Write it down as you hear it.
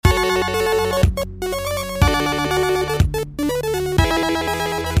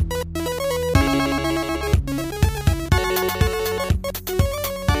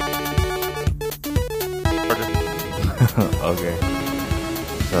Okay.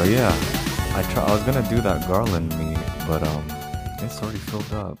 So yeah, I was gonna do that garland meat, but it's already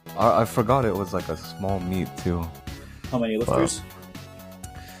filled up. I forgot it was like a small meat too. How many lifters?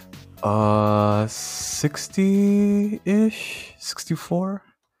 60-ish, 64.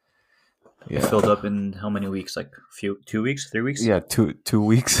 Yeah. It filled up in how many weeks? Like 2 weeks, 3 weeks? Yeah, 2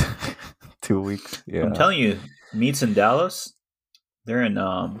 weeks. 2 weeks. Yeah. I'm telling you, meats in Dallas, they're in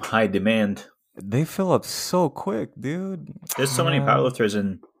high demand. They fill up so quick, dude. There's so many powerlifters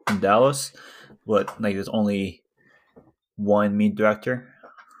in Dallas, but like there's only one meat director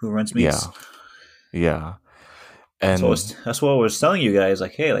who runs meats. Yeah. And so that's what I was telling you guys.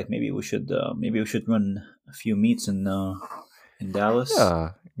 Like, hey, like maybe we should run a few meets in Dallas.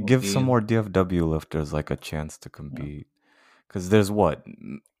 Yeah, give some more DFW lifters like a chance to compete. Because there's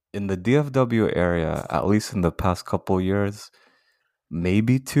in the DFW area, at least in the past couple years,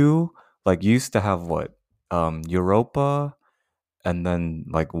 maybe 2. Like you used to have Europa, and then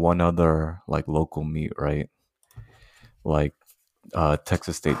like one other like local meet, right? Like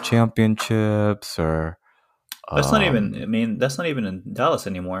Texas State Championships or. That's not even. That's not even in Dallas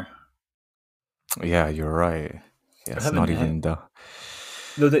anymore. Yeah, you're right. Yeah, it's not even.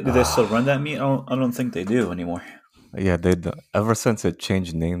 Do they still run that meet? I don't think they do anymore. Yeah, they ever since it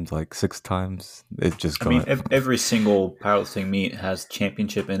changed names like 6 times, it just. Every single powerlifting meet has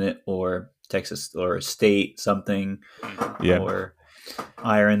championship in it, or Texas or state something, or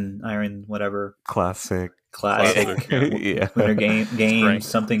iron whatever classic. Yeah, winter games,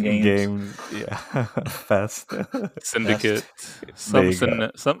 something games, yeah, fest, syndicate,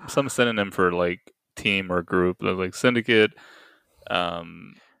 some synonym for like team or group, like syndicate,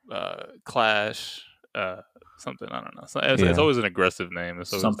 clash, something, I don't know. It's always an aggressive name.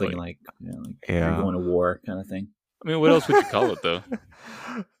 It's something like you're going to war kind of thing. I mean, what else would you call it though?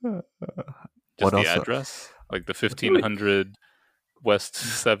 Just what the address, like the 1500 West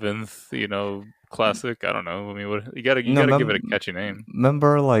 7th, classic. I don't know. I mean, you gotta give it a catchy name.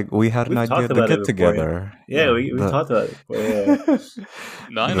 Remember, like we had an idea to get together. Yeah, we talked about it before. Yeah.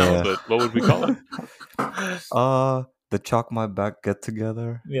 No, I know, but what would we call it? The Chalk My Back get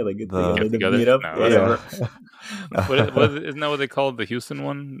together. Yeah, like get together. Meet up. No, isn't that what they called the Houston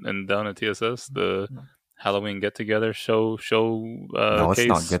one and down at TSS? The Halloween get together show. No, it's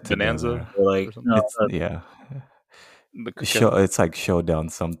not get bonanza. It's like showdown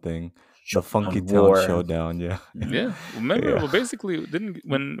something. The Funky Town Showdown. Yeah. Remember? Well, basically,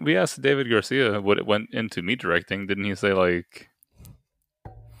 when we asked David Garcia what it went into meet directing, didn't he say like?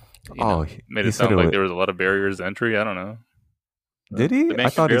 Made it sound like there was a lot of barriers to entry. I don't know. Did he? I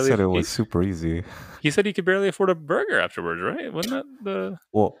thought he said it was super easy. He said he could barely afford a burger afterwards, right? Wasn't that the?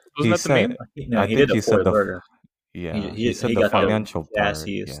 Well, wasn't that the main? No, he did afford a burger. Yeah, he said the financial part.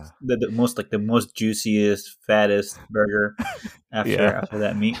 The most juiciest, fattest burger after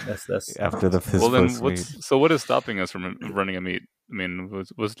that meet. That's after the first meet. So what is stopping us from running a meet? I mean,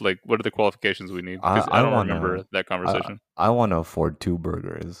 was like, what are the qualifications we need? Because I don't remember that conversation. I want to afford 2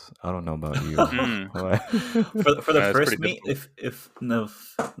 burgers. I don't know about you. For the first meet, if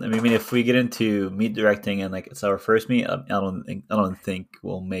we get into meet directing and like it's our first meet, I don't think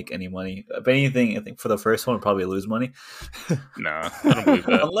we'll make any money. If anything, I think for the first one we'll probably lose money. No, I don't believe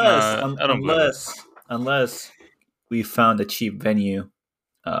that. Unless we found a cheap venue.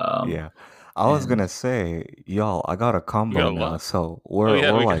 I was gonna say, y'all, I got a combo now, so we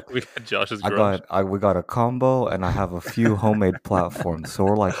got Josh's garage. We got a combo, and I have a few homemade platforms, so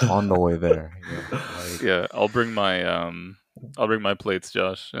we're like on the way there. I'll bring my plates,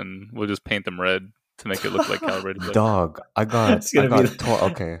 Josh, and we'll just paint them red to make it look like calibrated. Dog,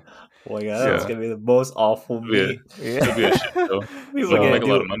 okay. Oh my god, that's gonna be the most awful meet. It'll be a shit show. People will make a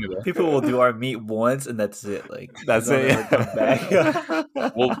lot of money though. People will do our meet once and that's it. Like that's it. Come back.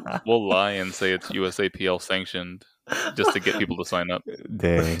 We'll lie and say it's USAPL sanctioned just to get people to sign up.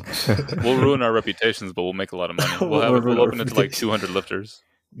 Dang. We'll ruin our reputations, but we'll make a lot of money. We'll open it to like 200 lifters.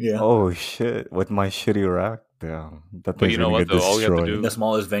 Yeah. Oh shit! With my shitty rack. Yeah, but you know what? Though all we have to do the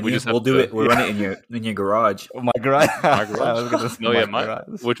smallest venue, we'll do it. We'll run it in your garage. Oh, my garage. My garage.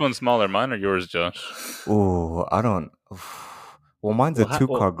 Garage. Which one's smaller, mine or yours, Josh? Oh, I don't. Well, mine's a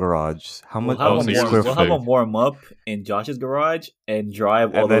 2-car garage. How much? We'll have them warm up in Josh's garage and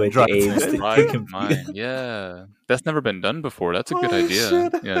drive all the way to Ames. Mine. Yeah, that's never been done before. That's a good idea.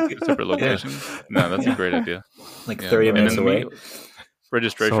 Shit. Yeah, separate locations. No, that's a great idea. Like 30 minutes away.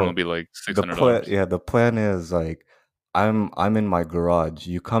 Registration will be like $600. The plan is like I'm in my garage.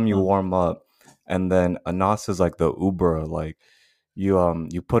 You come, you warm up, and then Anas is like the Uber. Like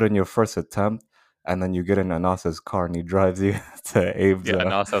you put in your first attempt, and then you get in Anas's car, and he drives you to Abe's. Yeah,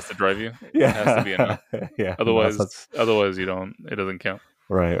 Anas has to drive you. Yeah, it has to be Anas. Yeah. Otherwise, you don't. It doesn't count.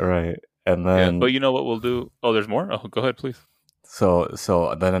 Right. And then yeah, but you know what we'll do? Oh, there's more. Oh, go ahead, please. So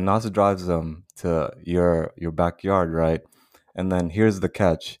then Anas drives them to your backyard, right? And then here's the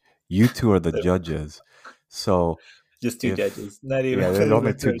catch: you two are the judges. So just two judges, not even. Yeah, there's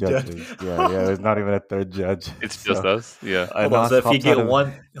only two judges. Yeah, there's not even a third judge. It's just us. Yeah. Hold on. So if you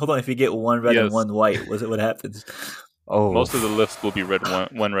get one red and one white, what happens? Oh, most of the lifts will be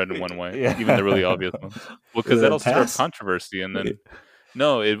one red and one white. Even the really obvious ones. Well, because that'll stir up controversy, and then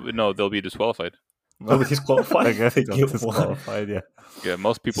no, they'll be disqualified. They'll be disqualified. I guess they'll disqualified. Yeah. Yeah,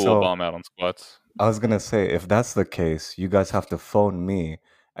 most people will bomb out on squats. I was gonna say, if that's the case, you guys have to phone me,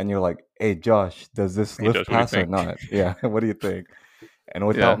 and you're like, "Hey, Josh, does this lift pass or not?" Yeah, what do you think? And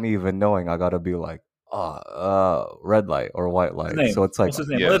without me even knowing, I gotta be like, red light or white light. So it's like, what's his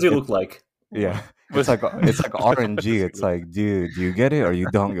name? What does he look like? Yeah, it's like RNG. It's like, dude, do you get it or you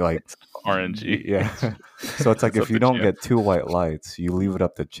don't? You're like RNG. Yeah. So it's like if you don't get two white lights, you leave it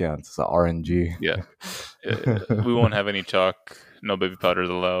up to chance. It's a RNG. Yeah. We won't have any chalk. No baby powders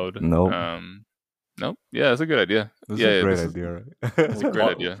allowed. Nope. Nope. Yeah, that's a good idea. This is a great idea, right? It's a great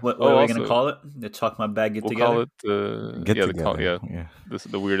idea. What are we going to call it? The Chalk My Bag Get Together? We'll call it Get Together. Yeah. This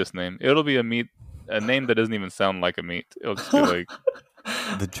is the weirdest name. It'll be a name that doesn't even sound like a meat. It'll just be like...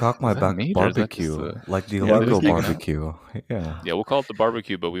 The Chalk My Bag Barbecue. Like the illegal barbecue. Yeah. Yeah, we'll call it the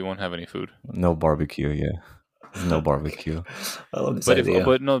barbecue, but we won't have any food. No barbecue, yeah. No barbecue. I love this idea.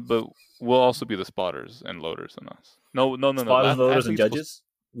 But we'll also be the spotters and loaders and us. No. Spotters, loaders, and judges?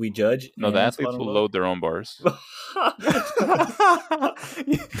 We judge. No, the athletes will load their own bars.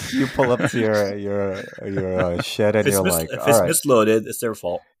 You pull up to your shed and you're like, if it's misloaded, it's their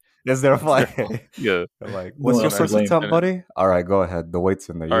fault. It's their fault. Yeah. Like, what's your first attempt, buddy? All right, go ahead. The weight's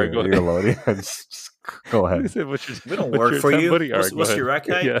in there. You're loading. Just go ahead. We don't work for you. What's your rack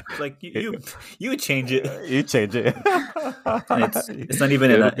height? Yeah. Like you change it. You change it. It's not even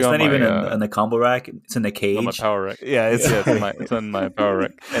in the combo rack. It's in the cage. On my power rack. Yeah, it's on my power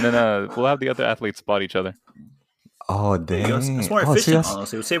rack. And then we'll have the other athletes spot each other. Oh, dang. It's more efficient,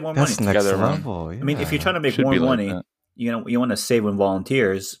 honestly. We'll save more money. That's next level. Yeah. I mean, if you're trying to make more money, you want to save on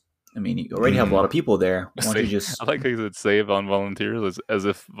volunteers. I mean, you already have a lot of people there. Why don't you just... I like how you said save on volunteers as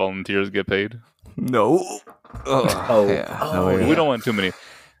if volunteers get paid. No. We don't want too many.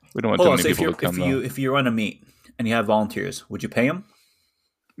 We don't want too many people to come. If you run a meet and you have volunteers, would you pay them?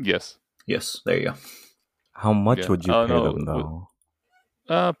 Yes. Yes. There you go. How much would you pay them though?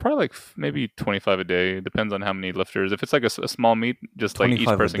 Probably like maybe 25 a day. Depends on how many lifters. If it's like a small meet, just like each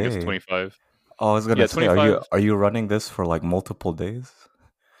person gets 25. Oh, I was gonna say, are you running this for like multiple days?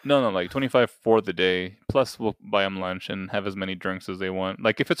 No, like 25 for the day. Plus, we'll buy them lunch and have as many drinks as they want.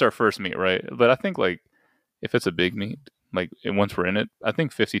 Like if it's our first meet, right? But I think like if it's a big meet, like once we're in it, I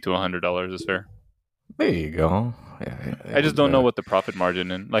think $50 to $100 is fair. There you go. Yeah, I just don't know what the profit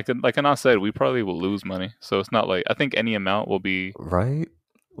margin is. Like Anas said, we probably will lose money. So it's not like I think any amount will be right.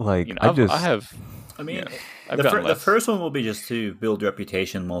 Like the first one will be just to build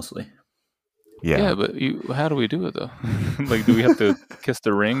reputation mostly. Yeah, but how do we do it though? Like, do we have to kiss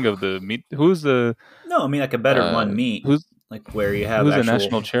the ring of the meet? Who's the? No, I mean like a better one meet. Who's like where you have? Who's the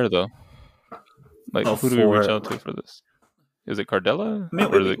national chair though? Like, who do we reach out to for this? Is it Cardella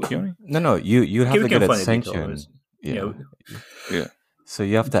or is it QnA? No. You have to get it sanctioned. Yeah. So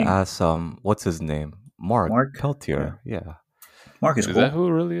you have to ask what's his name? Mark Peltier. Yeah. Mark is cool. That who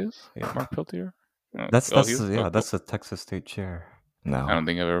it really is? Yeah. Mark Peltier. That's the Texas State chair. No, I don't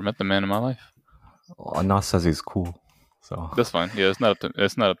think I've ever met the man in my life. Anas says he's cool, so that's fine. Yeah, it's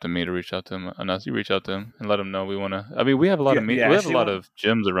not up to me to reach out to him. Anas, you reach out to him and let him know we want to. I mean, we have a lot of we have a lot of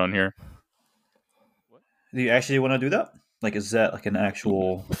gyms around here. Do you actually want to do that? Like, is that like an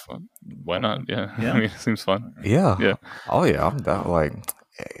actual? Why not? Yeah. I mean, it seems fun. Yeah. Oh yeah, I'm down. Like,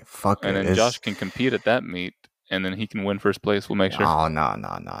 hey, fuck. And then Josh can compete at that meet, and then he can win first place. We'll make sure. Oh no.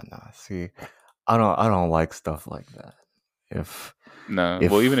 See, I don't like stuff like that.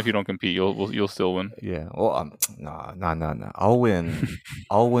 Well, even if you don't compete, you'll still win. Yeah. Well, no. I'll win.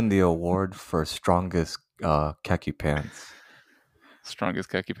 I'll win the award for strongest khaki pants. Strongest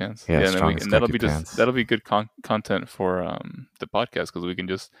khaki pants. Yeah, and that'll be good content for the podcast because we can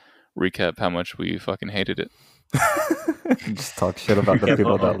just recap how much we fucking hated it. Just talk shit about the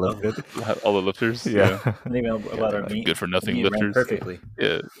people that lifted. All the lifters. Yeah. About our meat. Good for nothing lifters. Perfectly.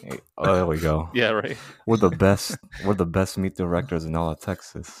 Yeah. Oh, there we go. Yeah, right. We're the best meat directors in all of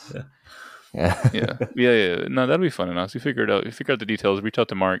Texas. Yeah. Yeah. No, that'd be fun enough. You figure it out. You figure out the details. Reach out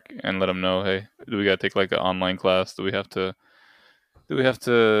to Mark and let him know. Hey, do we got to take like an online class? Do we have to? Do we have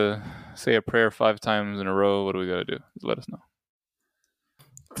to say a prayer 5 times in a row? What do we got to do? Let us know.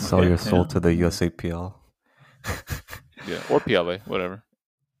 Sell your soul to the USAPL. Yeah, or PLA, whatever.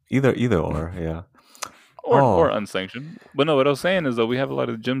 Either or, yeah. Or unsanctioned. But no, what I was saying is that we have a lot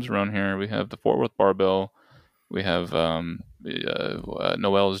of gyms around here. We have the Fort Worth Barbell. We have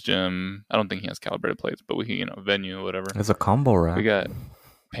Noel's gym. I don't think he has calibrated plates, but we venue, whatever. It's a combo rack. We got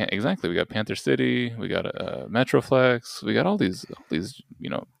exactly. We got Panther City. We got Metroflex. We got all these gyms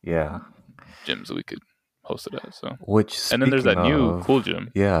that we could host it at. So and then there's that new cool gym.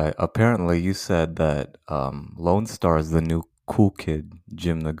 Yeah, apparently you said that Lone Star is the new cool kid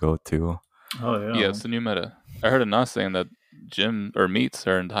gym to go to. Oh yeah. Yeah, it's the new meta. I heard Anas saying that gym or meets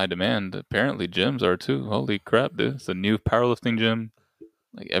are in high demand. Apparently gyms are too. Holy crap, dude. It's a new powerlifting gym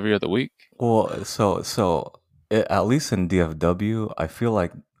like every other week. Well, so at least in DFW, I feel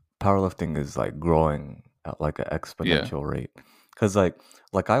like powerlifting is like growing at like an exponential rate. Cuz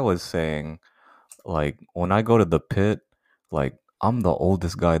like I was saying, like when I go to the pit, like I'm the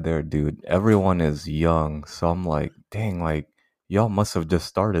oldest guy there, dude. Everyone is young. So I'm like, dang, like y'all must have just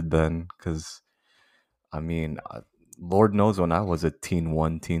started then, cuz I mean, Lord knows when I was a teen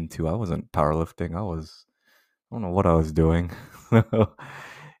 1, teen 2, I wasn't powerlifting. I don't know what I was doing.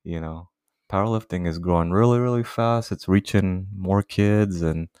 Powerlifting is growing really, really fast. It's reaching more kids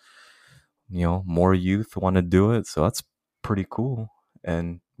and, more youth want to do it. So that's pretty cool.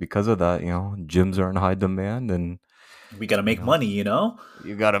 And because of that, gyms are in high demand and we gotta make money, You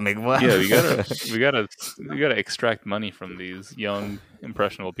gotta make money. Yeah, we gotta extract money from these young,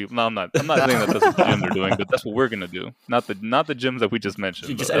 impressionable people. No, I'm not saying that that's what the gyms are doing, but that's what we're gonna do. Not the gyms that we just mentioned.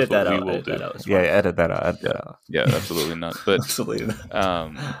 You just edit that out. Edit that out. Yeah, absolutely not. But absolutely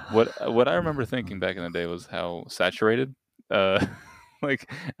not. What I remember thinking back in the day was how saturated.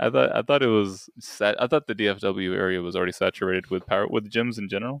 Like I thought it was. I thought the DFW area was already saturated with gyms in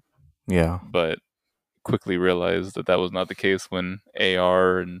general. Yeah, but quickly realized that was not the case when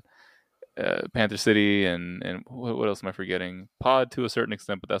AR and Panther City and what else am I forgetting? Pod to a certain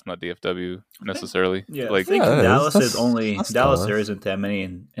extent, but that's not DFW necessarily. I think Dallas is only Dallas. There isn't that many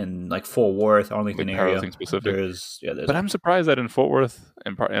in like Fort Worth, Arlington area. Specific. There's but I'm surprised that in Fort Worth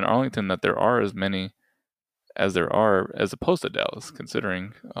and Arlington that there are as many as there are as opposed to Dallas,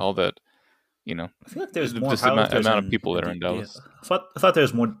 considering all that. I feel like there's more amount of people that are in Dallas. I thought there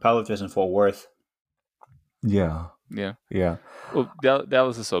was more powerlifters in Fort Worth. Yeah. Well,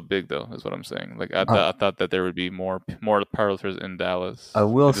 Dallas is so big, though, is what I'm saying. Like I thought that there would be more powerlifters in Dallas. I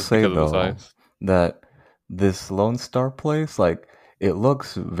will say though that this Lone Star place, like, it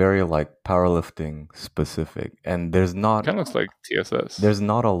looks very like powerlifting specific, and there's not. Kind of looks like TSS. There's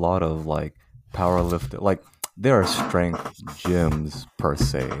not a lot of like powerlifting. Like there are strength gyms per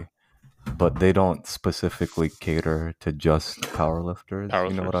se, but they don't specifically cater to just powerlifters.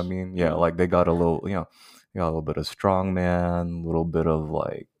 You know what I mean? Yeah, like they got a little, you got a little bit of strongman, a little bit of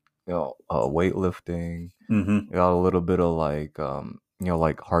like, weightlifting. Mm-hmm. You got a little bit of like,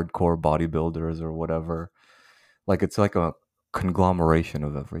 like hardcore bodybuilders or whatever. Like it's like a conglomeration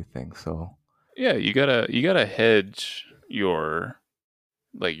of everything. So yeah, you gotta hedge your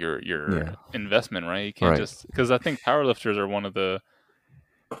investment, right? You can't just, because I think powerlifters are one of the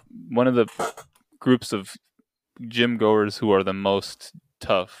groups of gym goers who are the most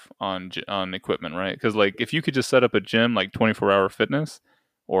tough on equipment, right? Because like if you could just set up a gym like 24-hour fitness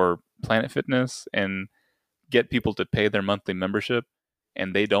or Planet Fitness and get people to pay their monthly membership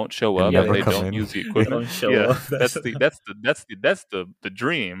and they don't show up and they don't use the equipment, that's the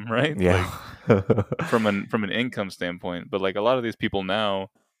dream, right? Yeah. Like, from an income standpoint. But like a lot of these people now,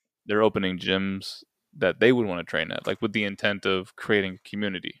 they're opening gyms that they would want to train at, like with the intent of creating a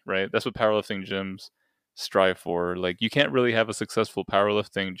community, right? That's what powerlifting gyms strive for. Like you can't really have a successful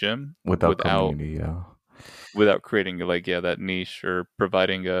powerlifting gym without community, without creating like that niche or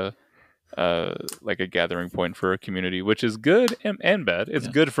providing a like a gathering point for a community, which is good and bad. It's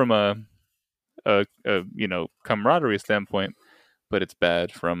good from a camaraderie standpoint, but it's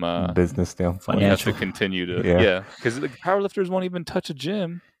bad from a business standpoint. You have to continue to because powerlifters won't even touch a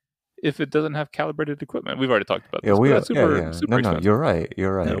gym if it doesn't have calibrated equipment. We've already talked about this. Super expensive. You're right.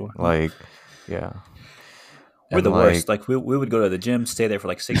 Like, we're the worst. Like we would go to the gym, stay there for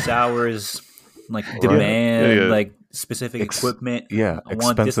like 6 hours, like demand like specific equipment. Yeah, I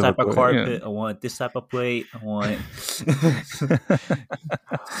want this type of carpet. I want this type of plate. I want 16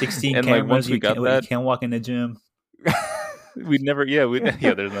 and cameras. Like once we got that, you can't walk in the gym. We never.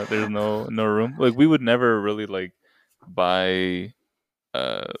 There's no room. Like we would never really like buy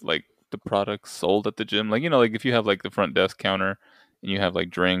like the products sold at the gym. Like, like if you have like the front desk counter and you have like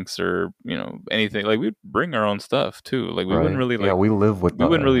drinks or, anything, like we'd bring our own stuff too. Like we wouldn't Right. really Yeah, we live with we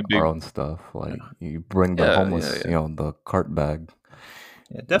wouldn't really our be, own stuff. Like you bring the yeah, homeless, the cart bag.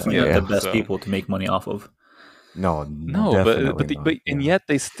 Yeah, definitely not the best people to make money off of. No, but and yet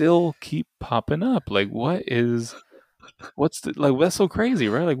they still keep popping up. Like what's so crazy,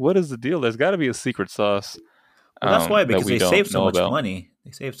 right? Like what is the deal? There's got to be a secret sauce. Well, that's why, because that we they don't save so know much about. money.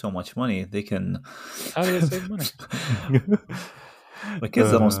 They save so much money. They can. How do they save money? My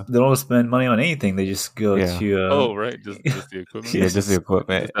kids don't spend money on anything. They just go to. Right, just the equipment. Yeah, just the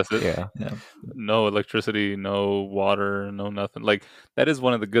equipment. That's it. Yeah. No electricity, no water, no nothing. Like that is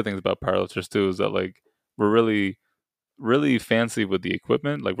one of the good things about powerlifters too, is that like we're really, really fancy with the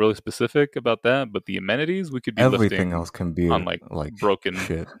equipment, like really specific about that. But the amenities, we could be everything else can be on like broken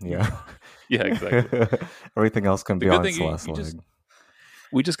shit. Yeah. Yeah, exactly. Everything else can be on its last leg.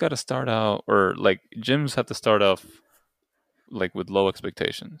 We just got to start out, or like gyms have to start off like with low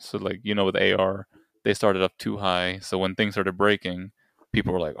expectations. So like, with AR, they started up too high. So when things started breaking,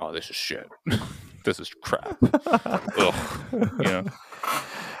 people were like, "Oh, this is shit. This is crap." Ugh.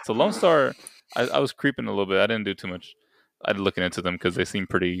 So Lone Star, I was creeping a little bit. I didn't do too much. I was looking into them because they seem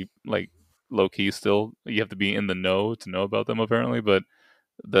pretty like low key still. You have to be in the know to know about them apparently, but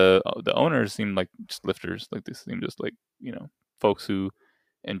the owners seem like just lifters. Like they seem just like, folks who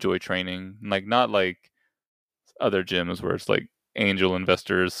enjoy training, like not like other gyms where it's like angel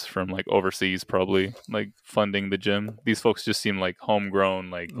investors from like overseas probably like funding the gym. These folks just seem like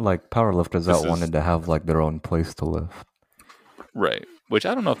homegrown, like powerlifters that wanted to have like their own place to live. Right. Which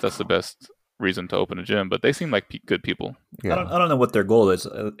I don't know if that's the best reason to open a gym, but they seem like good people. Yeah. I don't know what their goal is.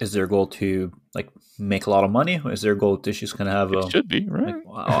 Is their goal to like make a lot of money, or is their goal to just kind of have should be, right?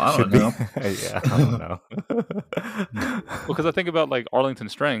 Like, I don't know. Yeah, I don't know. Because I think about like Arlington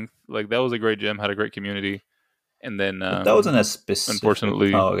Strength, like that was a great gym, had a great community, and then that wasn't as specific.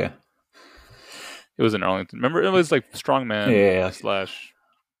 Unfortunately, okay. It was in Arlington. Remember, it was like strongman slash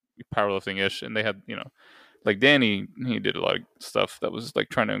powerlifting ish, and they had like Danny, he did a lot of stuff that was like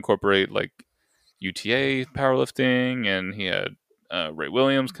trying to incorporate like UTA powerlifting, and he had Ray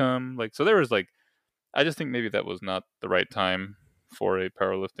Williams come. Like, so there was like, I just think maybe that was not the right time for a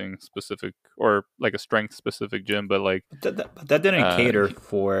powerlifting specific or like a strength specific gym, but like that didn't cater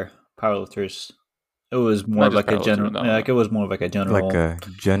for powerlifters. It was more of like a general, like it was more of like a general,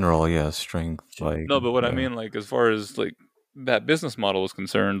 strength. Like no, but what I mean, like as far as like that business model is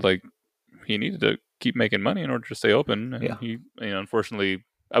concerned, like he needed to keep making money in order to stay open. And he, unfortunately,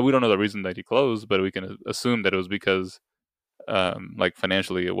 we don't know the reason that he closed, but we can assume that it was because, like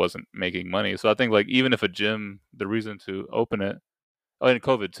financially, it wasn't making money. So I think like even if a gym, the reason to open it, and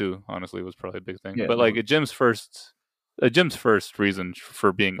COVID too, honestly, was probably a big thing. But like a gym's first reason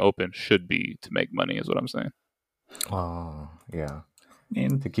for being open should be to make money, is what I'm saying. Oh, yeah.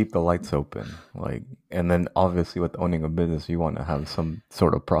 To keep the lights open, like, and then obviously with owning a business, you want to have some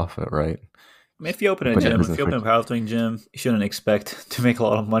sort of profit, right? I mean, if you open a gym, if you open a powerlifting gym, you shouldn't expect to make a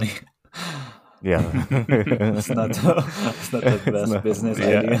lot of money. Yeah, it's not the best business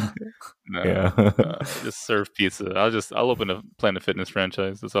idea. No, just serve pizza. I'll open a Planet Fitness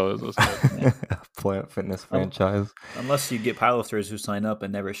franchise. That's all. Planet Fitness franchise. Unless you get powerlifters who sign up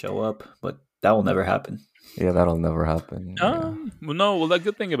and never show up, but that will never happen. Yeah, that'll never happen. Well, the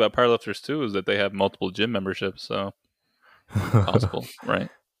good thing about powerlifters too is that they have multiple gym memberships, so possible, right?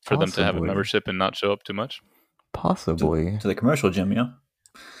 For them to have a membership and not show up too much. Possibly to the commercial gym, yeah.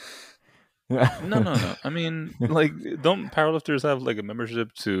 No. I mean, like, don't powerlifters have like a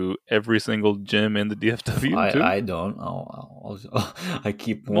membership to every single gym in the DFW too? I don't. I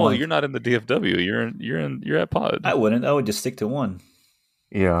keep one. Well, you're not in the DFW. You're at Pod. I wouldn't. I would just stick to one.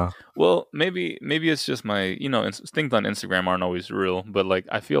 Yeah. Well, maybe it's just my things on Instagram aren't always real, but like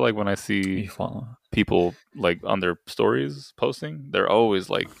I feel like when I see people like on their stories posting, they're always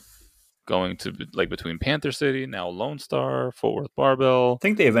like going to like between Panther City, now Lone Star, Fort Worth Barbell. I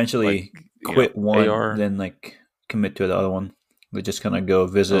think they eventually quit one, then like commit to the other one. They just kind of go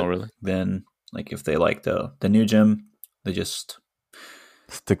visit. Oh, really? Then like if they like the new gym, they just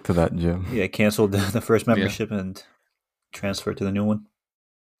stick to that gym. Yeah, cancel the first membership and transfer to the new one.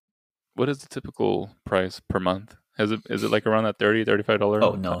 What is the typical price per month? Is it like around that $30, $35?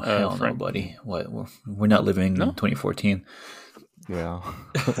 Oh no, hell no, buddy. What we're not living in 2014. Yeah.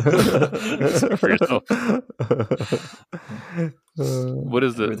 For yourself.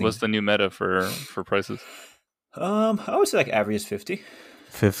 What's the new meta for prices? I would say like average is 50.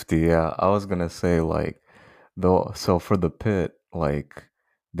 50, yeah. I was gonna say like so for the pit, like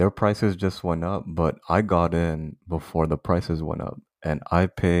their prices just went up, but I got in before the prices went up. and I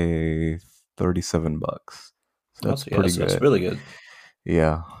pay $37. So that's pretty good. That's really good.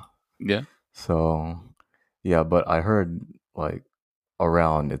 Yeah. Yeah. So yeah, but I heard like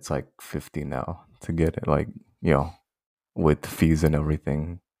around it's like 50 now to get it, like, with fees and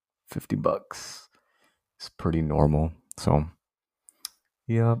everything. $50. It's pretty normal. So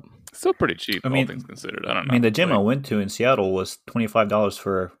yeah. Still pretty cheap, I all mean, things considered. I don't know. the gym I went to in Seattle was $25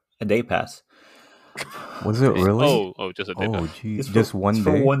 for a day pass. Was it really? Oh, just a day Oh, pass. gee, just one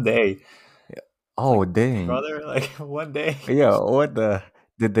for day? one day. Oh, Like, dang. brother, like one day. Yeah, what the?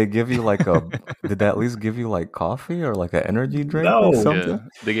 Did they give you like a? Did they at least give you like coffee or like an energy drink or No. Yeah, something?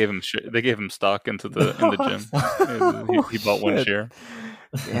 they gave him stock in the gym. Oh, He bought one shit. share.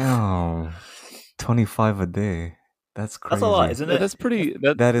 Damn, 25 a day. That's That's a lot, crazy. isn't Yeah, it? that's pretty.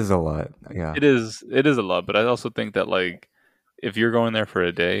 That is a lot. Yeah. It is a lot, but I also think that like if you're going there for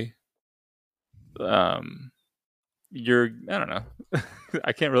a day, I don't know.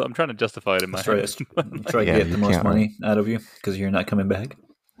 I can't really. I'm trying to justify it in my head. Try to Yeah, get you the most can't, money out of you because you're not coming back.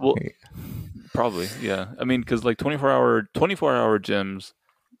 Well, probably, yeah. I mean, because like 24-hour gyms,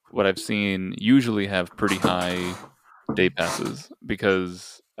 what I've seen usually have pretty high day passes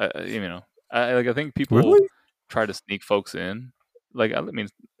because I think people Really? try to sneak folks in. Like, I mean,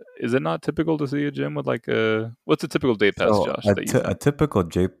 is it not typical to see a gym with like what's a typical day pass, So Josh, a, that you t- a think? typical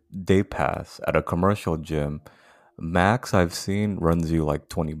day pass at a commercial gym, max I've seen runs you like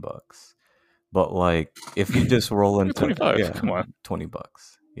 $20. But like if you just roll Like into 25. Come on, $20.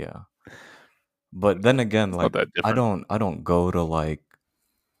 Yeah. But then again, it's not like that I different. don't I don't go to like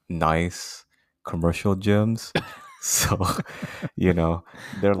nice commercial gyms. So, they're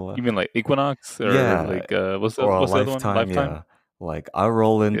You mean like Equinox or yeah, like or a what's the other one? lifetime, Lifetime? yeah. Like I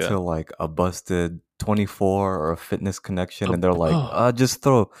roll Yeah. into like a busted 24 or a fitness connection and they're like, Oh. just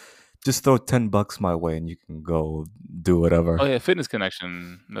throw $10 my way and you can go do whatever. Oh yeah, Fitness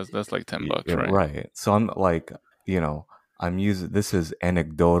Connection. That's like $10, Yeah, right? right. So I'm like, I'm using this is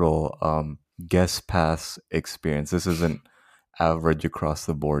anecdotal guest pass experience. This isn't average across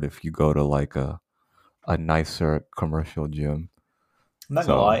the board if you go to like a nicer commercial gym. I'm not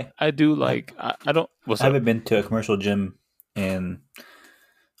gonna So lie. I do like. I don't. What's I up? haven't been to a commercial gym in,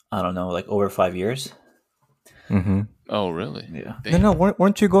 I don't know, like over 5 years. mm-hmm. Oh really? Yeah. No,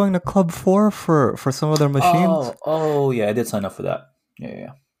 weren't you going to Club 4 for some of their machines? Oh yeah, I did sign up for that.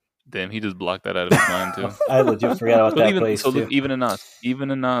 Yeah. Damn, he just blocked that out of his mind too. I legit forgot about But that place too. look, even in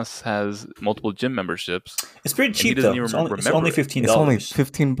us has multiple gym memberships. It's pretty And he cheap doesn't though. even It's only remember it. $15. It's only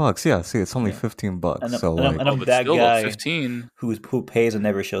 $15. Yeah, see, it's only Yeah. $15. And So like, I'm But that still, guy 15. who pays and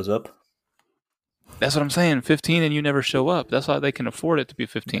never shows up. That's what I'm saying. 15, and you never show up. That's why they can afford it to be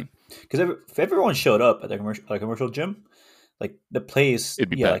 15. Because if everyone showed up at the commercial gym, like the place, It'd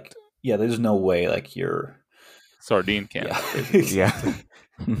be yeah, packed. there's no way like you're Sardine can. yeah. Basically. yeah.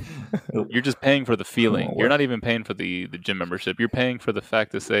 You're just paying for the feeling. Well, You're not even paying for the gym membership. You're paying for the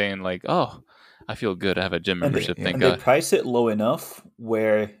fact of saying like, oh, I feel good. I have a gym and membership. Thank they God. price it low enough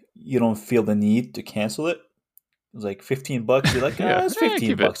where you don't feel the need to cancel it. It's like $15. You're like, Yeah. it's 15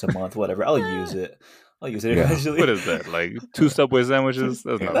 keep it. bucks a month, whatever. I'll use it. I'll use it Yeah. eventually. What is that? Like 2 Subway sandwiches?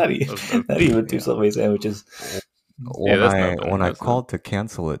 That's Yeah. Not even 2 Subway sandwiches. Yeah, that's nothing. When I That's called to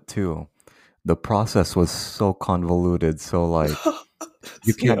cancel it too, the process was so convoluted. So like,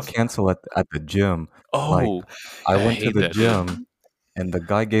 you can't cancel it at the gym. Like, Oh, I went to hate the that shit. gym and the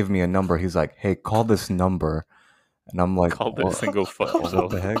guy gave me a number. He's like, "Hey, call this number." And I'm like, Call this and go fuck what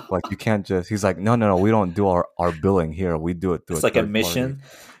yourself. the heck? Like, you can't just. He's like, no, we don't do our billing here. We do it through It's a like a third mission. party.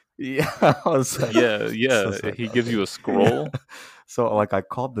 Yeah, I was like, Yeah. so He gives you a scroll. So like, I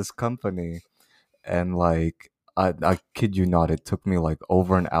called this company, and like, I kid you not, it took me like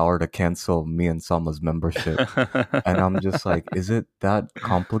over an hour to cancel me and Sama's membership. And I'm just like, is it that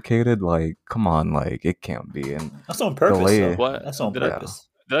complicated? Like, come on, like it can't be. And That's on purpose. lady- What? That's on Did I- purpose.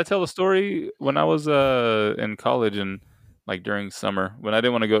 Did I tell the story when I was in college and like during summer when I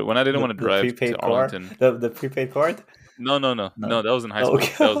didn't want to drive to prepaid Arlington? Card? The prepaid card? No, that was in high school.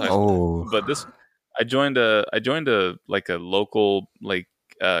 Okay. That was high Oh, school. But I joined a like a local like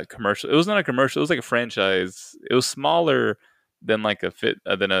commercial. It was not a commercial. It was like a franchise. It was smaller than like a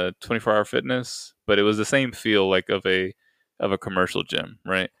 24-hour fitness, but it was the same feel like of a commercial gym,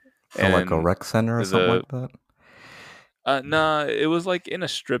 right? so like a And rec center or there's something like that. Nah, it was like in a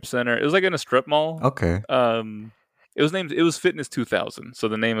strip center. It was like in a strip mall. Okay. It was Fitness 2000. So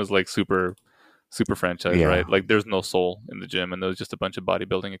the name is like super franchise, Yeah. right? Like there's no soul in the gym and there was just a bunch of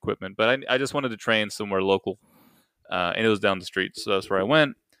bodybuilding equipment. But I just wanted to train somewhere local. And it was down the street. So that's where I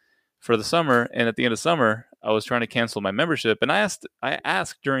went for the summer. And at the end of summer, I was trying to cancel my membership. And I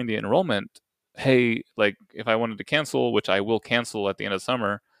asked during the enrollment, hey, like if I wanted to cancel, which I will cancel at the end of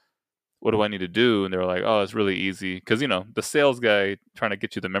summer, what do I need to do? And they were like, oh, it's really easy. Because, the sales guy trying to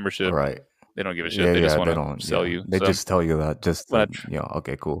get you the membership, Right. they don't give a shit. Yeah, They just yeah, want they to don't. sell Yeah, you. they So just tell you that. Just when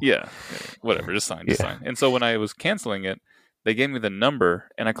okay, cool. yeah, whatever. Just sign, Yeah. sign. And so when I was canceling it, they gave me the number,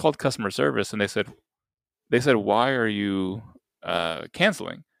 and I called customer service, and they said, why are you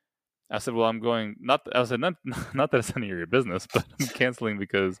canceling? I said, well, I'm going. Not that it's any of your business, but I'm canceling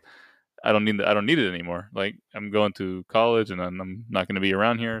because I don't need it anymore. Like I'm going to college, and I'm not going to be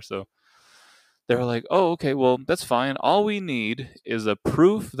around here, so. They were like, oh, okay, well, that's fine. All we need is a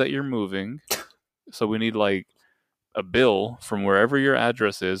proof that you're moving. So we need like a bill from wherever your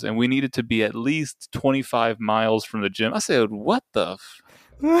address is, and we need it to be at least 25 miles from the gym. I said, what the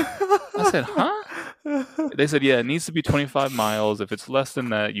I said, huh? They said, yeah, it needs to be 25 miles. If it's less than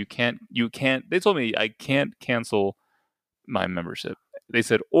that, you can't. They told me I can't cancel my membership. They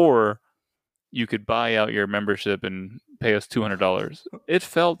said, or you could buy out your membership and pay us $200. It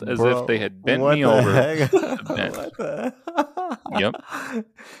felt as if they had bent me over. What the Yep.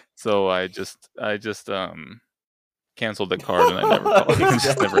 So I just canceled the card and I never called.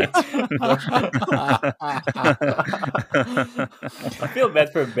 Just never I feel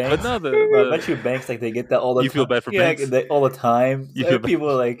bad for banks. But no, I bet you banks like they get that all the time. You feel bad for banks? All the time. People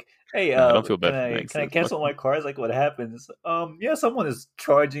are like, hey, I don't feel bad for banks. Can I cancel my cards? Like, what happens? Yeah, someone is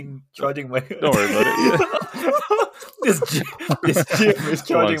charging my. Don't worry about it. This gym is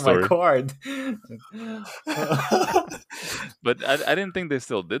charging my card. But I didn't think they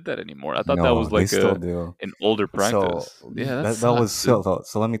still did that anymore. I thought that was like an older practice. So, that was so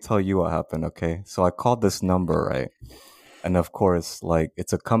let me tell you what happened, okay? So I called this number, right? And of course, like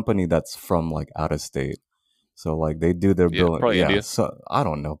it's a company that's from like out of state. So like they do their billing. Probably India. So I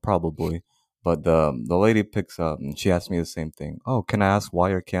don't know, probably. But the lady picks up and she asked me the same thing. Oh, can I ask why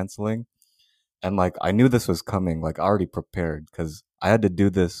you're canceling? And like I knew this was coming. Like I already prepared because I had to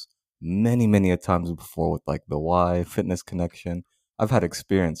do this many, many a times before with like the Y Fitness Connection. I've had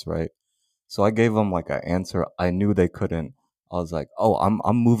experience, right? So I gave them like an answer. I knew they couldn't. I was like, "Oh,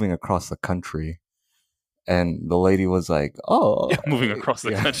 I'm moving across the country," and the lady was like, "Oh, moving across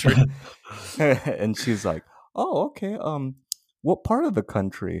the country," and she's like, "Oh, okay. What part of the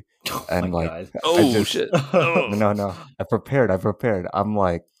country?" And like, God. Shit! No, I prepared. I'm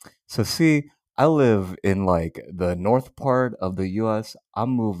like, so see. I live in like the north part of the U.S.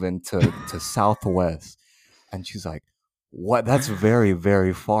 I'm moving to Southwest, and she's like, "What? That's very,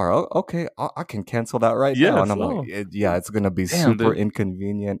 very far. Oh, okay, I can cancel that right now." And I'm like, "It's gonna be super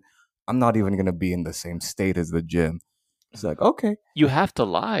inconvenient. I'm not even gonna be in the same state as the gym." She's like, "Okay, you have to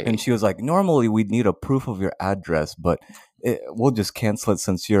lie." And she was like, "Normally we'd need a proof of your address, but we'll just cancel it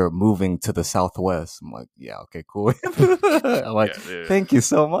since you're moving to the Southwest." I'm like, "Yeah, okay, cool." I'm like, "Thank you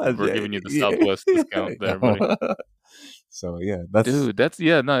so much. We're giving you the Southwest discount there, buddy." So yeah, that's it's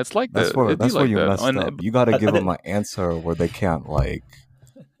like that's that. That's where you that. messed up. You got to give them an answer where they can't like.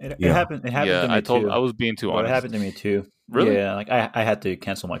 It happened. It happened to me too. I was being too honest. It happened to me too. Really? Yeah, like I had to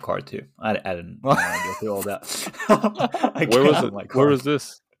cancel my card too. I didn't go through all that. Where was it? Where was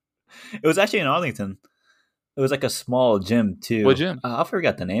this? It was actually in Arlington. It was like a small gym too. What gym? I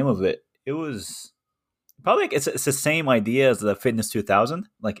forgot the name of it. It was probably it's the same idea as the Fitness 2000.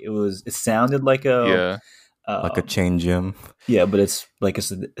 Like it sounded like a like a chain gym. Yeah, but it's like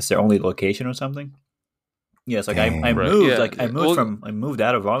it's their only location or something. Yes, like I moved, I moved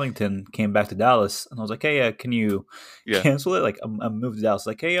out of Arlington, came back to Dallas, and I was like, "Hey, can you cancel it?" Like, I moved to Dallas.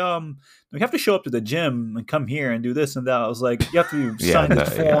 Like, "Hey, we have to show up to the gym and come here and do this and that." I was like, "You have to sign this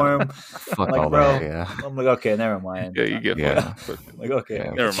form." Fuck like, all bro, that. I'm like, "Okay, never mind." Yeah, you get I'm like,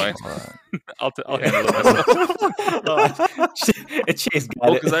 okay, never mind. I'll handle it myself. Chase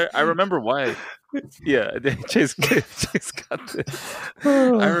got it. Because I remember why. Yeah, Chase got this.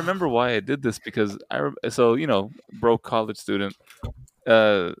 I remember why I did this because broke college student,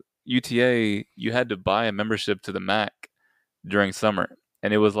 UTA, you had to buy a membership to the Mac during summer,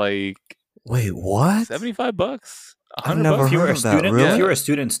 and it was like, wait, what? $75? I've never heard of that. Really? If you're a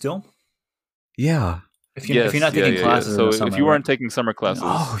student still, yeah. If you're not taking classes, so summer, if you weren't taking summer classes,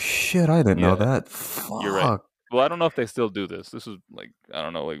 oh shit, I didn't know that. Fuck. You're right. Well, I don't know if they still do this. This was like, I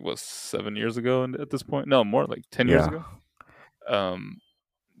don't know, like what, 7 years ago at this point? No, more like 10 years ago.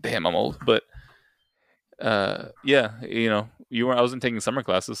 Damn, I'm old. But I wasn't taking summer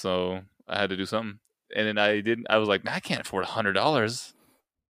classes, so I had to do something. And then I was like, man, I can't afford $100.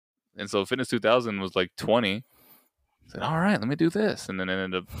 And so Fitness 2000 was like 20. I said, all right, let me do this. And then it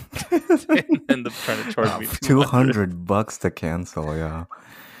ended up trying to charge me $200 to cancel, yeah.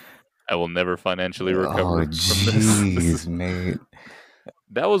 I will never financially recover. Oh, jeez, mate.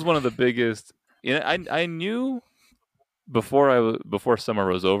 That was one of the biggest. I knew before summer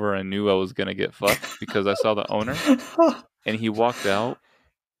was over, I knew I was gonna get fucked because I saw the owner and he walked out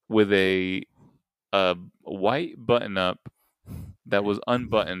with a white button up that was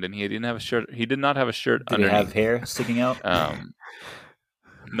unbuttoned, and he didn't have a shirt. He did not have a shirt Did underneath. he have hair sticking out?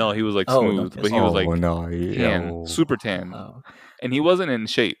 No, he was like smooth, but he was like tan, super tan, and he wasn't in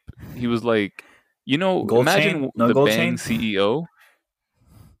shape. He was like, Gold imagine chain? No the gold Bang chain? CEO.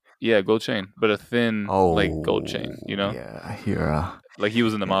 Yeah, gold chain, but a thin like gold chain. Yeah, here. Like he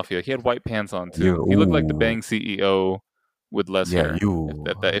was in the mafia. He had white pants on too. He looked like the Bang CEO with less hair.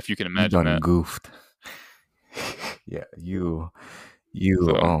 If you can imagine you done that. Goofed. Yeah, you.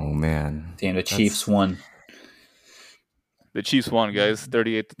 So, oh man. Damn, the Chiefs won. The Chiefs won, guys,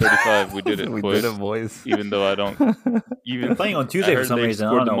 38-35. We did it, we boys. did it, boys. Even though I don't. They're playing on Tuesday for some reason.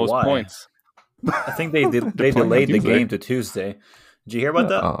 I don't know why. Points. I think they delayed the game to Tuesday. Did you hear about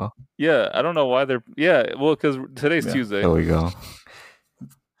that? Yeah, I don't know why they're. Yeah, well, because today's Tuesday. There we go.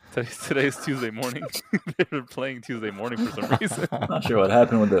 Today's Tuesday morning. They're playing Tuesday morning for some reason. Not sure what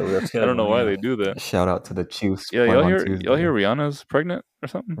happened with the schedule. I don't know why they do that. Shout out to the Chiefs. Yeah, y'all hear Rihanna's pregnant or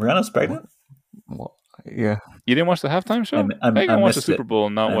something? Rihanna's pregnant? Well, yeah. You didn't watch the halftime show? How you gonna watch the Super Bowl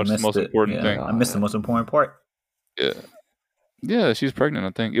and not watch the most important thing? I missed the most important part. Yeah. Yeah, she's pregnant, I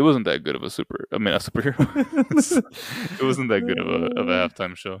think. It wasn't that good of a superhero. It wasn't that good of a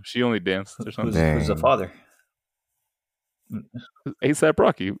halftime show. She only danced or something. Who's the father? ASAP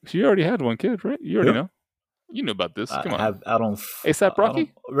Rocky. She already had one kid, right? You already know. You knew about this. Come on. I don't. ASAP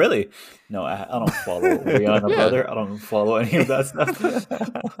Rocky? Really? No, I don't follow Rihanna, brother. I don't follow any of that stuff.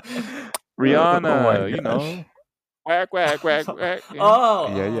 Rihanna, Quack, quack, quack, quack.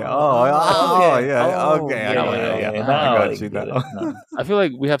 Oh, yeah. Okay. I got you now. I feel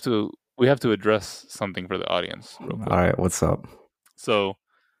like we have to address something for the audience. Real quick. All right, what's up? So,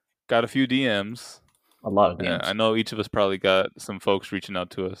 got a few DMs. A lot of DMs. I know each of us probably got some folks reaching out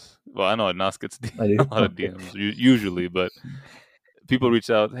to us. Well, I know Anas gets a lot of DMs usually, but people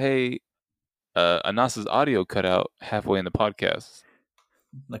reach out. Hey, Anas's audio cut out halfway in the podcast.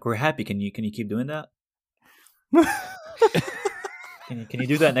 Like, we're happy. Can you keep doing that? Can you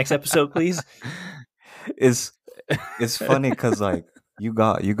do that next episode, please? It's funny because like you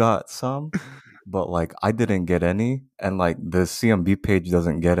got some, but like I didn't get any, and like the CMB page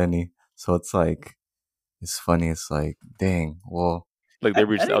doesn't get any. So it's like it's funny. It's like dang. Well, like they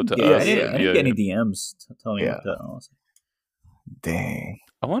reached out to us. I didn't get any DMs telling me about that. Honestly. Dang.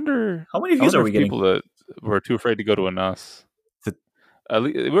 I wonder how many views are we getting? People that were too afraid to go to Anas.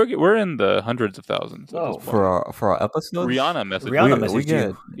 We're in the hundreds of thousands. For our episode, Rihanna messaged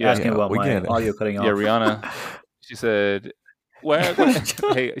you asking about my audio cutting off. Yeah, Rihanna. She said, "Whack, whack."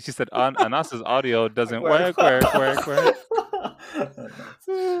 Hey, she said, "Anas's audio doesn't whack, whack, whack, whack."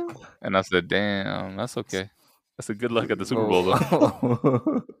 And I said, "Damn, that's okay. That's a good luck at the Super Bowl,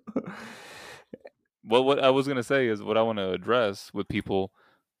 though." Well, what I was gonna say is what I want to address with people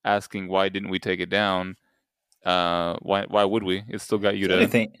asking why didn't we take it down. Why would we? It still got you to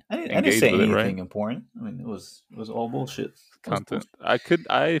engage I didn't say with anything it, right? important. I mean, it was all bullshit. Content.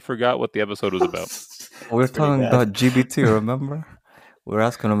 I forgot what the episode was about. We were talking about GBT. Remember? We were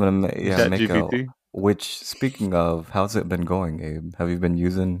asking him to make GPT? Which, speaking of, how's it been going, Abe? Have you been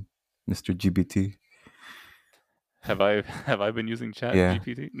using Mr. GBT? Have I been using Chat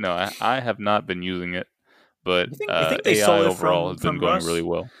GPT? No, I have not been using it. But you think they AI overall has been going really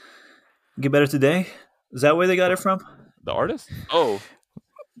well. Get Better Today? Is that where they got it from? The artist? Oh.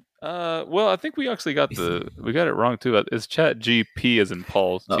 Well, I think we actually got it wrong too. It's Chat GP as in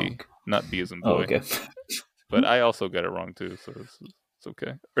Paul's T, not B as in boy. Oh, okay. But I also got it wrong too, so it's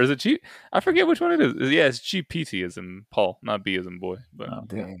okay. Or is it G? I forget which one it is. Yeah, it's GPT as in Paul, not B as in boy. But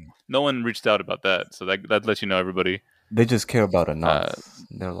no one reached out about that, so that lets you know everybody. They just care about Anas.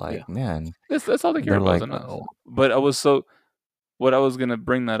 They're like, man, that's all they care about. Like, but what I was gonna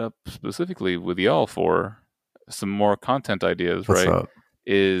bring that up specifically with y'all for some more content ideas, what's right? Up?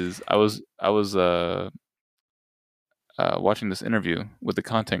 Is I was watching this interview with the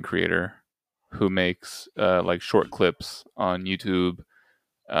content creator who makes like short clips on YouTube,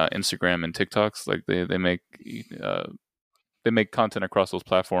 Instagram, and TikToks. Like they make content across those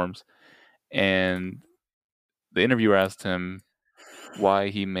platforms, and the interviewer asked him why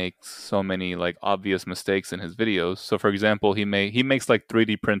he makes so many like obvious mistakes in his videos. So, for example, he makes like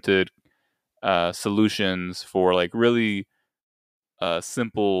 3D printed solutions for like really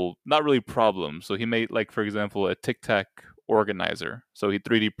simple, not really problems. So he made like, for example, a Tic Tac organizer. So he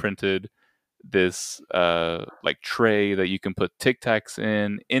 3D printed this like tray that you can put Tic Tacs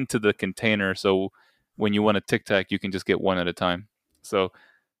into the container. So when you want a Tic Tac, you can just get one at a time. So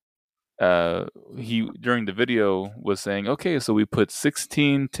he during the video was saying, okay, so we put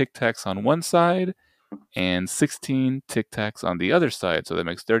 16 Tic Tacs on one side and 16 Tic Tacs on the other side, so that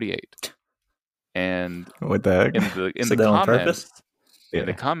makes 38. And what the heck? in So the that on comments, purpose? in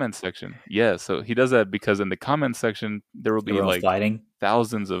the comments section, yeah. So he does that because in the comments section there will be Everyone's like fighting.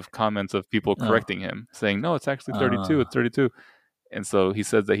 thousands of comments of people correcting him, saying, no, it's actually 32. It's 32. And so he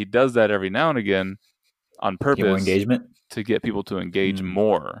says that he does that every now and again on Get more purpose engagement. to get people to engage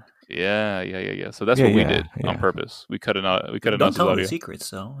more. Yeah. So that's what we did on purpose. We cut it out. We cut it out. Don't tell them the secrets,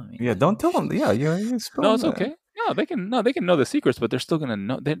 though. I mean, don't tell them. Yeah, you spill. No, it's okay. No, they can know the secrets, but they're still gonna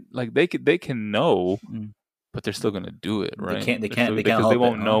know. They can know, but they're still gonna do it, right? They can't because they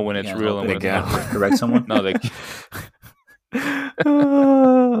won't know when it's real and when it's not. Correct someone. No, they.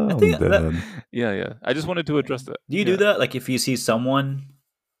 I think yeah. I just wanted to address that. Do you do that? Like, if you see someone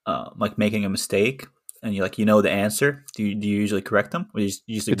like making a mistake and you know the answer, do you usually correct them, or you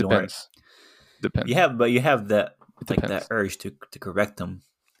just ignore it? Depends. You have that that urge to correct them.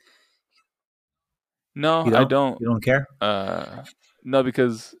 No, I don't. You don't care? No,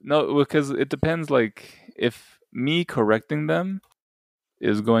 because it depends. Like, if me correcting them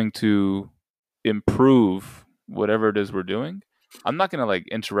is going to improve whatever it is we're doing, I'm not gonna like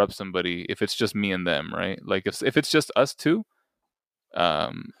interrupt somebody if it's just me and them, right? Like if it's just us two,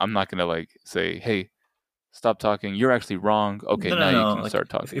 I'm not gonna like say, hey, stop talking, you're actually wrong. Okay, now you can start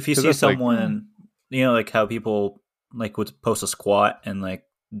talking. If you see someone, like how people like would post a squat and like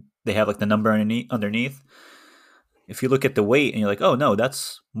they have like the number underneath. If you look at the weight and you're like, oh no,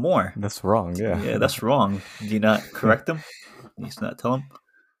 that's more. That's wrong. Yeah, that's wrong. Do you not correct them? You just not tell them?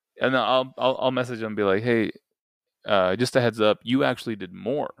 And I'll message them and be like, hey, just a heads up, you actually did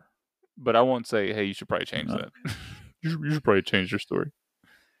more. But I won't say, hey, you should probably change that. you should probably change your story.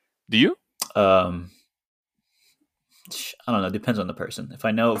 Do you? I don't know. It depends on the person. If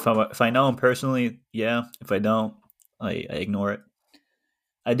I know him personally, yeah. If I don't, I ignore it.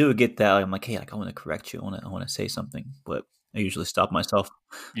 I do get that. I'm like, hey, I want to correct you. I want to say something, but I usually stop myself.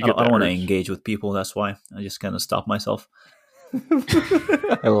 I don't want to engage with people. That's why I just kind of stop myself.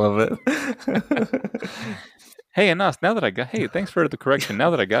 I love it. Hey, Anas, thanks for the correction. Now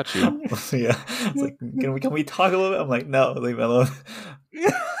that I got you. Yeah. It's like, can we talk a little bit? I'm like, no, leave me alone.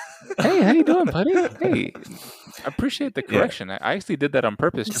 Hey, how you doing, buddy? Hey, I appreciate the correction. Yeah. I actually did that on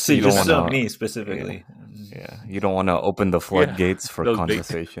purpose. So you don't want me specifically. Yeah, you don't want to open the floodgates for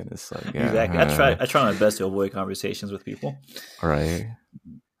conversation. It's like, exactly. I try my best to avoid conversations with people. Right.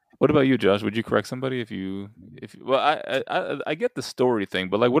 What about you, Josh? Would you correct somebody if well, I get the story thing,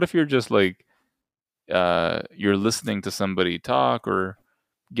 but like, what if you're just like, you're listening to somebody talk or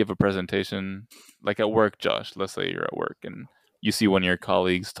give a presentation, like at work, Josh? Let's say you're at work and you see one of your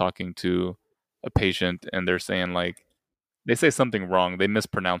colleagues talking to a patient and they're saying like, they say something wrong. They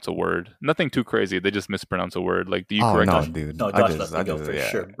mispronounce a word. Nothing too crazy. They just mispronounce a word. Like, do you correct them? Dude. No, Josh lets me go for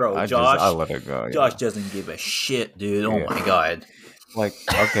sure. Bro, I let it go. Josh doesn't give a shit, dude. Oh my God. Like,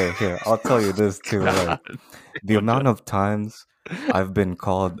 okay, here, I'll tell you this too. Like, the amount of times I've been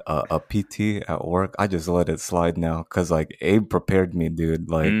called a PT at work, I just let it slide now. Because, like, Abe prepared me, dude.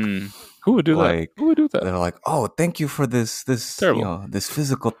 Like, who would do that? Who would do that? They're like, oh, thank you for this this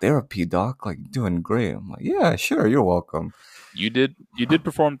physical therapy, doc. Like, doing great. I'm like, yeah, sure, you're welcome. You did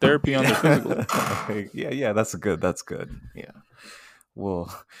perform therapy on the physical. yeah, that's good. Yeah.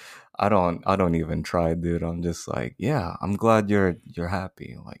 Well, I don't even try, dude. I'm just like, yeah, I'm glad you're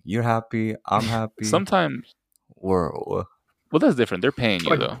happy. Like, you're happy, I'm happy. Sometimes well, that's different. They're paying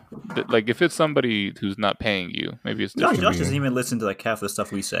you though. Like, if it's somebody who's not paying you, maybe it's different. Josh doesn't even listen to like half the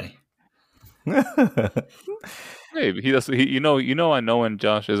stuff we say. Maybe he does. I know when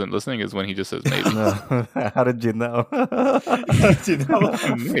Josh isn't listening is when he just says maybe. No. How did you know?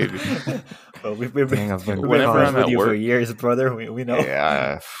 Maybe. Well, we've been with you for years, brother. We know.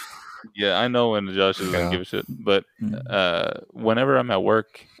 Yeah, I know when Josh is gonna give a shit. But whenever I'm at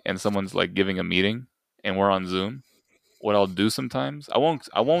work and someone's like giving a meeting and we're on Zoom, what I'll do sometimes, I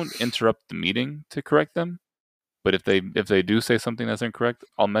won't interrupt the meeting to correct them. But if they do say something that's incorrect,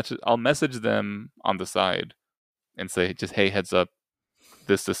 I'll message them on the side and say, just, hey, heads up,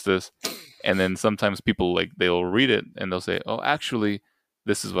 this, and then sometimes people like they'll read it and they'll say, oh, actually,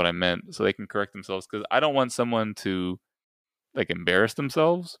 this is what I meant, so they can correct themselves, because I don't want someone to like embarrass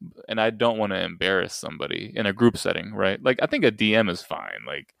themselves, and I don't want to embarrass somebody in a group setting, right? Like, I think a DM is fine,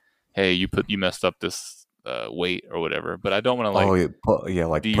 like, hey, you messed up this weight or whatever, but I don't want to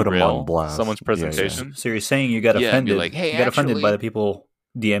like put them on blast, someone's presentation. Yeah. So you're saying you got offended? Like, hey, you got offended by the people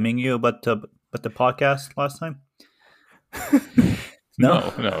DMing you about the podcast last time? No.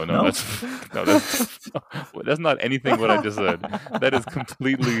 That's not anything what I just said. That is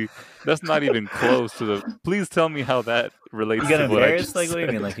completely. That's not even close to the. Please tell me how that relates You get to what I just embarrassed? Like, what do you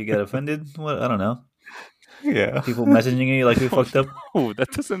mean? Like, you get offended? What? I don't know. Yeah. People messaging you like we fucked up. No,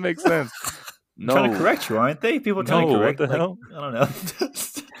 that doesn't make sense. No, Trying to correct you, aren't they? People trying to correct. What the like, hell? I don't know.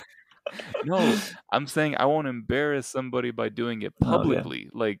 No, I'm saying I won't embarrass somebody by doing it publicly,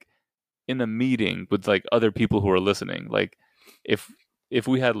 like in a meeting with like other people who are listening. Like if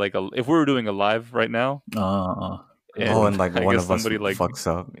we had like if we were doing a live right now, and like I one guess of us somebody like fucks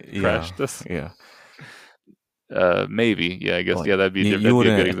up. crashed us. Yeah. Maybe. Yeah, I guess. Like, yeah, that'd be a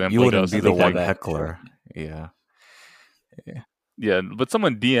good example. You wouldn't be the one that, heckler. sure. Yeah. Yeah, but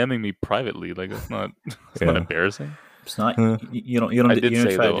someone DMing me privately, like that's not not embarrassing. It's not. You don't try to defend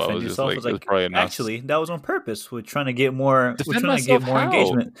yourself. It's like, actually, that was on purpose. We're trying to get more. We're trying to get more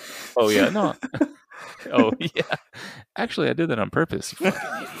engagement. Oh yeah, no. Oh yeah. Actually, I did that on purpose. You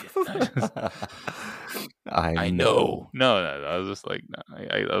fucking idiot. I know. No. I was just like, no.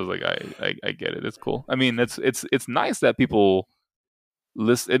 I was like, I get it. It's cool. I mean, it's nice that people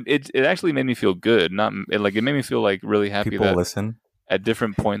listen. It actually made me feel good. It made me feel like really happy people that listen. At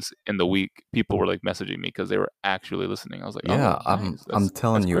different points in the week, people were like messaging me because they were actually listening. I was like, yeah, oh, nice. I'm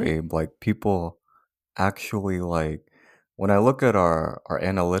telling you, great. Abe, like people actually like when I look at our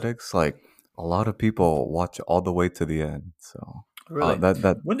analytics, like a lot of people watch all the way to the end. So really,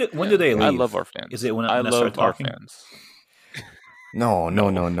 that when do they leave? I love our fans. Is it when I love start talking? Our fans?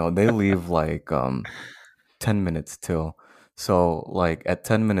 No. They leave like 10 minutes till. So like at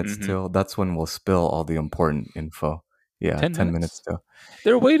 10 minutes till, that's when we'll spill all the important info. Yeah, 10 minutes till.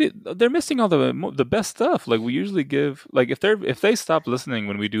 They're missing all the best stuff. Like we usually give. Like if they stop listening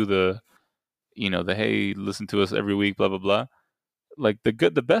when we do the hey, listen to us every week, blah blah blah. Like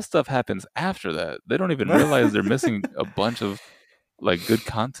the best stuff happens after that. They don't even realize they're missing a bunch of like good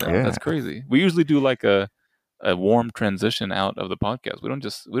content. Yeah. That's crazy. We usually do like a warm transition out of the podcast. We don't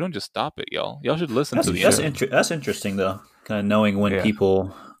just stop it, y'all. Y'all should listen to the end. That's interesting though. Kind of knowing when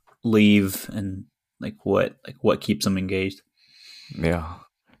people leave and like what keeps them engaged. Yeah.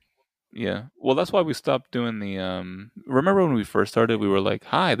 Yeah. Well, that's why we stopped doing the remember when we first started, we were like,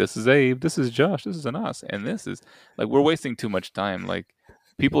 "Hi, this is Abe, this is Josh, this is Anas, and this is like we're wasting too much time." Like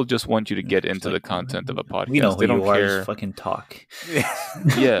people just want you to get into the content of a podcast. We know who they don't care. Just fucking talk.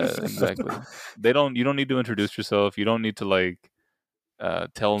 Yeah, exactly. You don't need to introduce yourself. You don't need to like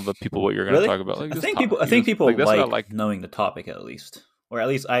tell the people what you're going to talk about. Like, I think people like knowing the topic at least. Or at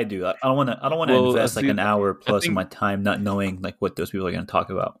least I do. I don't want to invest like an hour plus of my time not knowing like what those people are going to talk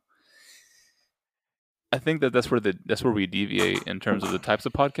about. I think that's where we deviate in terms of the types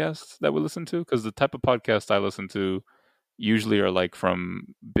of podcasts that we listen to, because the type of podcasts I listen to usually are like from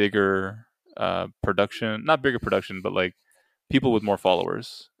bigger production, not bigger production, but like people with more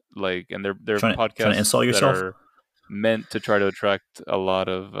followers, like, and they're podcasts trying to install yourself? that are meant to try to attract a lot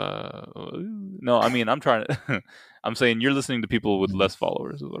of no, I mean I'm trying to I'm saying you're listening to people with less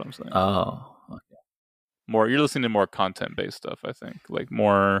followers is what I'm saying. Oh, okay. You're listening to more content based stuff, I think, like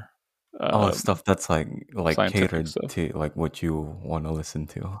more stuff that's like catered to like what you want to listen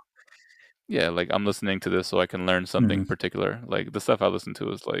to. Yeah, like I'm listening to this so I can learn something particular. Like the stuff I listen to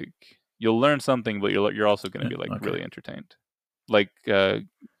is like you'll learn something, but you're also going to be like really entertained. Like, give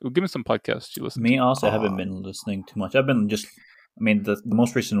me some podcasts you listen to. Me also, I haven't been listening too much. I've been the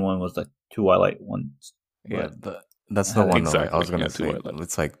most recent one was the Two White Light ones. Yeah, that's the one. Exactly. Right? I was going to say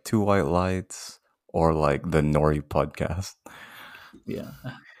it's like Two White Lights or like the Nori podcast. Yeah.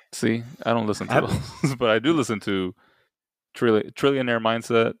 See, I don't listen to those, but I do listen to Trillionaire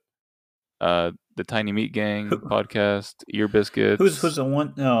Mindset, the Tiny Meat Gang podcast, Ear Biscuits. Who's the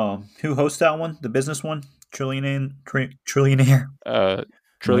one? Who hosts that one? The business one? Trillionaire. Trillionaire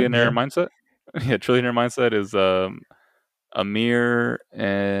Mindset. Yeah, Trillionaire Mindset is Amir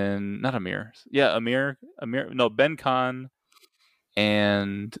and not Amir. Yeah, Amir. No, Ben Khan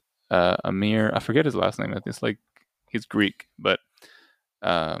and Amir. I forget his last name. It's like he's Greek, but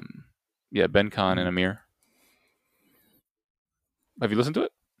yeah, Ben Khan and Amir. Have you listened to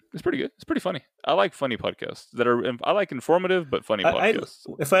it? It's pretty good. It's pretty funny. I like funny podcasts that are. I like informative but funny podcasts.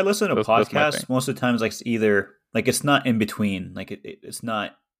 If I listen to podcasts, most of the times like it's either like it's not in between. Like it's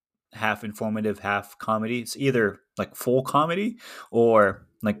not half informative, half comedy. It's either like full comedy or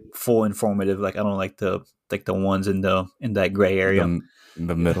like full informative. Like I don't like the ones in that gray area. In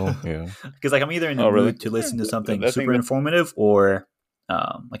the middle, yeah. Because like I'm either in the mood to listen to something super informative or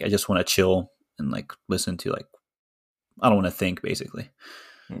like I just want to chill and like listen to like I don't want to think basically.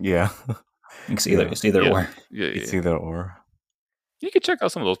 Yeah. It's either or. Yeah, it's either or. You can check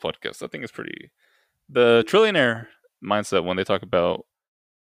out some of those podcasts. I think it's pretty. The Trillionaire Mindset, when they talk about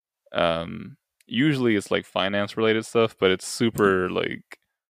Usually it's like finance related stuff, but it's super like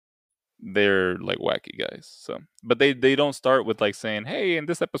they're like wacky guys. So, but they don't start with like saying, "Hey, in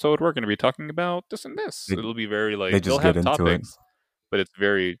this episode we're going to be talking about this and this." They, It'll be very they like they'll just get have into it. topics, but it's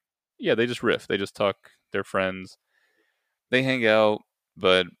very they just riff. They just talk. They're friends. They hang out,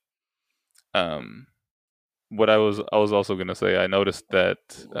 but um what I was also going to say, I noticed that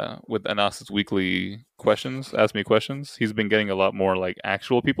with Anas's weekly questions, ask me questions, he's been getting a lot more like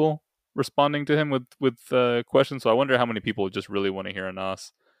actual people responding to him with questions. So I wonder how many people just really want to hear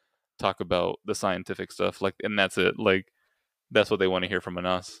Anas talk about the scientific stuff, like, and that's it. Like that's what they want to hear from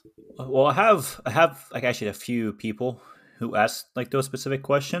Anas. Well, I have like actually a few people who ask like those specific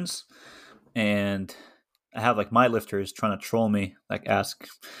questions, and I have like my lifters trying to troll me, like asking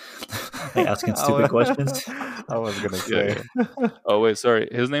stupid questions. I was gonna say. Oh wait, sorry.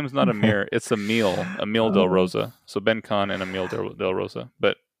 His name's not Amir. It's Emil Del Rosa. So Ben Khan and Emil Del Rosa.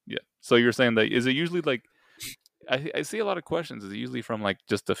 But yeah. So you're saying that is it usually like I see a lot of questions. Is it usually from like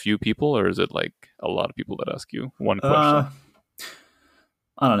just a few people, or is it like a lot of people that ask you one question?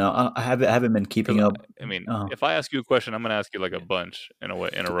 I don't know. I haven't been keeping up. I mean, if I ask you a question, I'm going to ask you like a bunch in a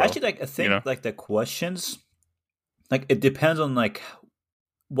row. Actually, like I think like the questions, like it depends on like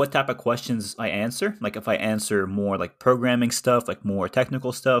what type of questions I answer. Like if I answer more like programming stuff, like more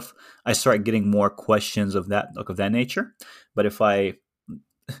technical stuff, I start getting more questions of that nature. But if I,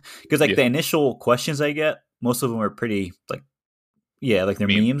 because like the initial questions I get, most of them are pretty like, like they're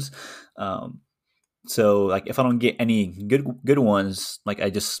memes. So like if I don't get any good ones, like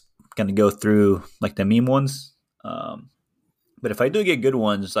I just kind of go through like the meme ones. But if I do get good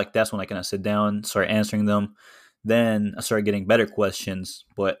ones, like that's when I kind of sit down, start answering them. Then I started getting better questions,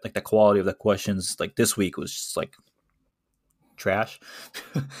 but like the quality of the questions like this week was just like trash.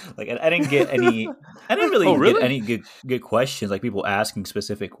 Like I didn't get any. I didn't really get any good questions. Like people asking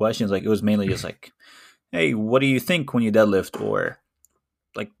specific questions. Like it was mainly just like, "Hey, what do you think when you deadlift?" Or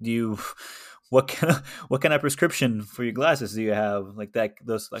like, "Do you what kind of prescription for your glasses do you have?" Like that.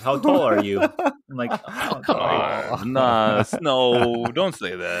 Those like, "How tall are you?" I'm like, "Oh, come on, no, don't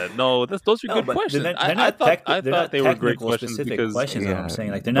say that. No, those are good questions. I thought they were great questions because questions. I'm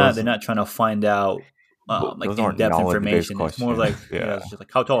saying like they're not trying to find out like in depth information. It's more like it's just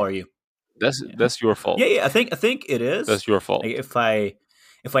like, "How tall are you?" That's your fault. Yeah, I think it is. That's your fault. Like, if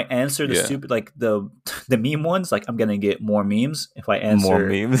I answer the stupid like the meme ones, like I'm gonna get more memes. If I answer more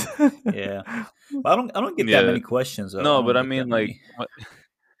memes, yeah. But I don't get that many questions though. No, but I mean like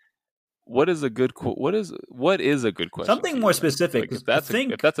what is a good what is a good question? Something more specific. Like, if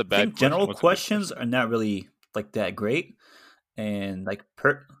that's a bad question, general questions are not really like that great. And like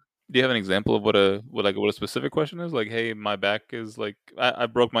do you have an example of what a specific question is? Like, hey, my back is like I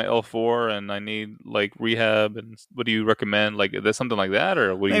broke my L4 and I need like rehab, and what do you recommend? Like, is there something like that,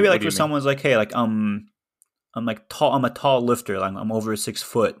 or what maybe like for someone's like, hey, like I'm like tall. I'm a tall lifter. Like I'm over 6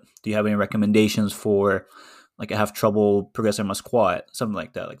 foot. Do you have any recommendations for like I have trouble progressing my squat? Something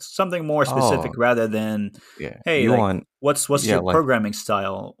like that. Like something more specific rather than hey, you like, want what's your programming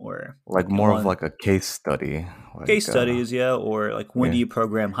style, or like more of like a case study. Like, case studies, or like when do you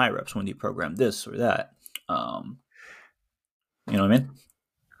program high reps? When do you program this or that? You know what I mean?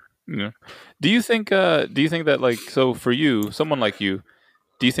 Yeah. Do you think that like, so for you, someone like you,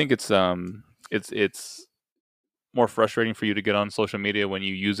 do you think it's more frustrating for you to get on social media when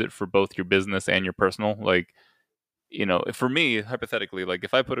you use it for both your business and your personal? Like, you know, for me, hypothetically, like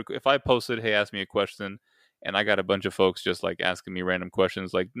if I posted, hey, ask me a question, and I got a bunch of folks just like asking me random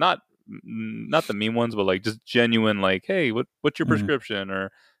questions, like not the meme ones, but like just genuine, like, hey, what's your prescription,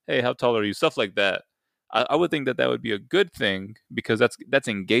 or hey, how tall are you, stuff like that. I would think that would be a good thing, because that's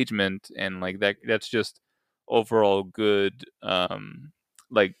engagement, and like that's just overall good.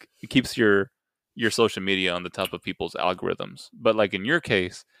 Like it keeps your social media on the top of people's algorithms. But like in your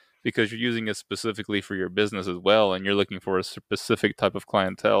case, because you're using it specifically for your business as well, and you're looking for a specific type of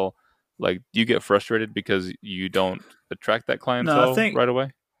clientele, like, do you get frustrated because you don't attract that clientele? No, I think right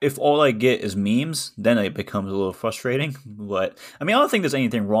away? If all I get is memes, then it becomes a little frustrating. But I mean, I don't think there's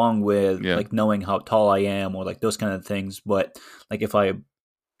anything wrong with like knowing how tall I am or like those kind of things. But like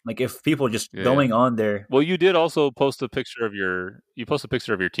if people are just going on there. Well, you did also post a picture of your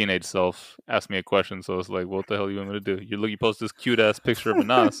teenage self. Ask me a question, so it's like, what the hell do you want me to do? You post this cute ass picture of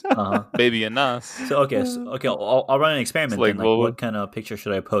Anas, baby Anas. So okay, I'll run an experiment. Like, then. Like, what kind of picture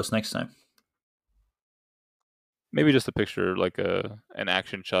should I post next time? Maybe just a picture, like an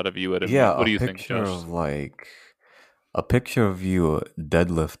action shot of you at a what do you think, Josh? Of like a picture of you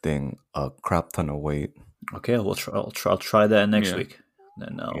deadlifting a crap ton of weight. Okay, I'll try that next week.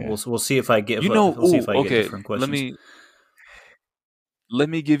 Then we'll see if I get. We'll see if I get different questions. let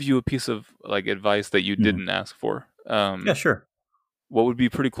me give you a piece of like advice that you didn't ask for. Yeah, sure. What would be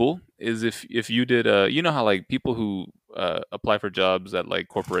pretty cool is if you did you know how like people who apply for jobs at like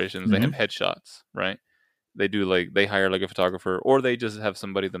corporations, they have headshots, right? They do like they hire like a photographer, or they just have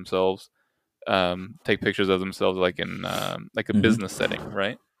somebody themselves take pictures of themselves like in like a business setting,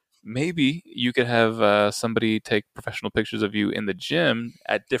 right? Maybe you could have somebody take professional pictures of you in the gym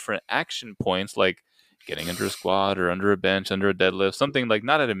at different action points, like getting under a squat or under a bench, under a deadlift, something like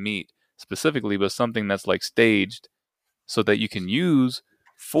not at a meet specifically, but something that's like staged so that you can use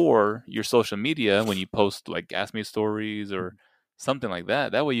for your social media when you post like Ask Me stories or something like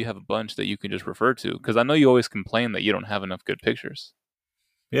that. That way you have a bunch that you can just refer to. Because I know you always complain that you don't have enough good pictures.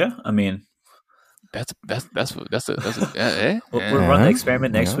 Yeah, I mean, that's we'll run the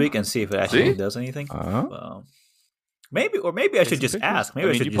experiment next week and see if it actually does anything. Maybe I should just ask.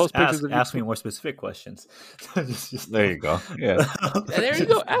 Maybe I should just ask me more specific questions. There you go. Yeah. There you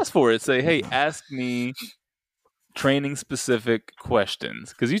go. Ask for it. Say, hey, ask me training specific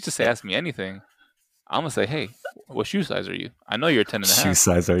questions. Because you just say, ask me anything. I'm gonna say, hey, what shoe size are you? I know you're 10 and a half. Shoe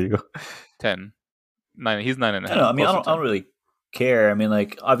size are you? 10. 9. He's 9 and a half. I mean, I don't really care. I mean,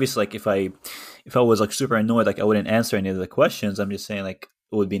 like, obviously, like if I was like super annoyed, like I wouldn't answer any of the questions. I'm just saying, like,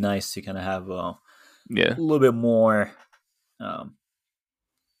 it would be nice to kind of have a little bit more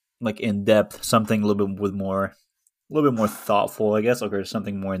like in depth, something a little bit more thoughtful, I guess, or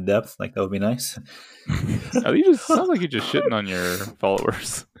something more in depth. Like that would be nice. You just sounds like you're just shitting on your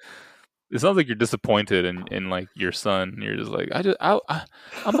followers. It sounds like you're disappointed in like your son. You're just like,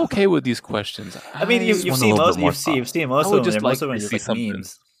 I'm okay with these questions. I mean, you've seen most of them. Most of them are just like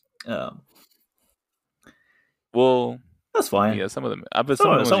memes. Well, that's fine. Yeah, some of them. I bet some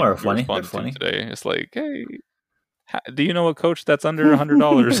are funny. They're funny today. It's like, hey, do you know a coach that's under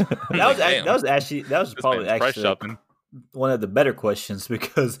 $100? that was probably actually one of the better questions,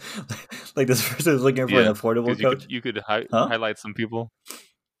 because like this person is looking for an affordable coach. You could highlight some people.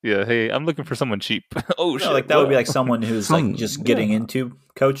 Yeah, hey, I'm looking for someone cheap. Oh shit! Like that would be like someone who's like just getting into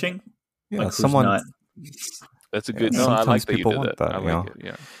coaching. Yeah, like someone. Not, that's a good. No, I like that you did that. I like it.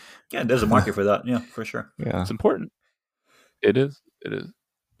 Yeah. Yeah, there's a market for that. Yeah, for sure. Yeah, it's important. It is.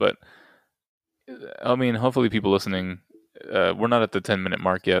 But I mean, hopefully, people listening. We're not at the 10-minute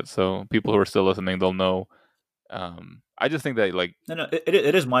mark yet, so people who are still listening, they'll know. I just think that like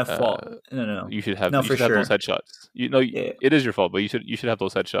it is my fault. No, you should have those headshots. It is your fault, but you should have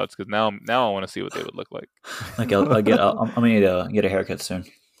those headshots, because now I want to see what they would look like. Like I'm gonna need to get a haircut soon.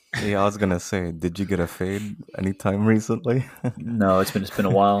 Yeah, I was gonna say, did you get a fade anytime recently? No, it's been a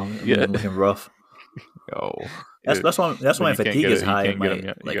while. Been looking rough. Oh, that's why my fatigue is high.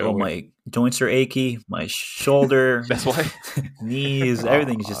 My joints are achy. My shoulder. That's why. Knees.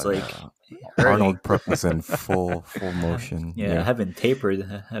 Everything's just like. Arnold prep is in full motion. Yeah, I haven't tapered.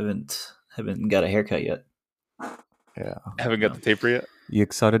 I haven't got a haircut yet. Yeah, haven't got the taper yet. You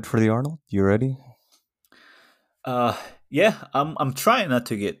excited for the Arnold? You ready? Yeah. I'm trying not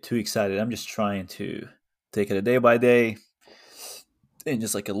to get too excited. I'm just trying to take it a day by day, and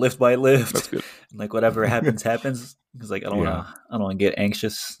just like a lift by lift. That's good. Like whatever happens, because like I don't want to get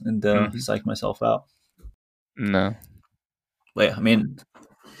anxious and psych myself out. No. But yeah, I mean.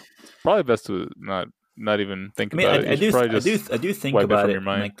 Probably best to not even think about it. I do think about it.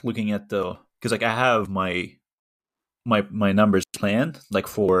 Like looking at because like I have my numbers planned, like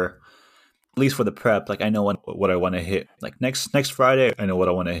for at least for the prep. Like I know what I want to hit. Like next Friday, I know what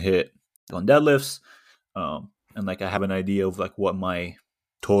I want to hit on deadlifts, and like I have an idea of like what my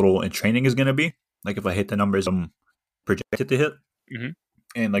total in training is going to be. Like if I hit the numbers I'm projected to hit,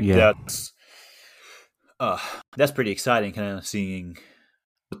 and like that's pretty exciting. Kind of seeing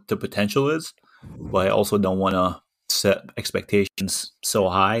the potential is, but I also don't want to set expectations so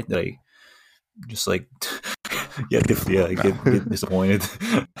high that I just like get disappointed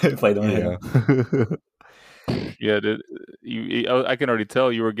if I don't hit. Yeah, I can already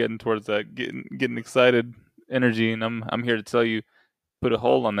tell you were getting towards that getting excited energy, and I'm here to tell you, put a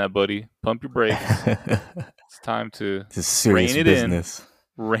hold on that, buddy. Pump your brakes. It's time to rein it business.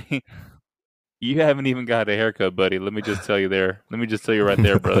 In. You haven't even got a haircut, buddy. Let me just tell you right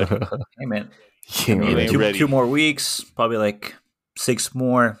there, brother. Hey, man. Two more weeks, probably like 6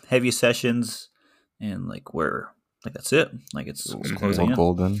 more heavy sessions, and like that's it. Like it's closing in.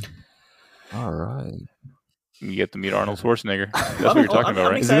 Golden. All right. You get to meet Arnold Schwarzenegger. That's what you're talking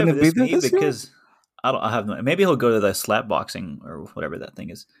about, right? Is he going to be there because I have no. Maybe he'll go to the slap boxing or whatever that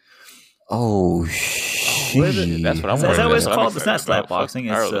thing is. Oh shit! That's what I'm. Is that what it's called? It's not slap boxing.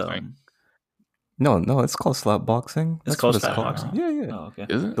 It's No, it's called slap boxing. It's called slap boxing. Yeah. Oh, okay.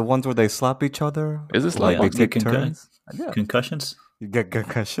 Is it the ones where they slap each other? Is it slap boxing? They take turns? Concussions? You get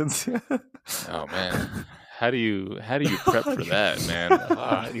concussions. Oh man, how do you prep for that, man?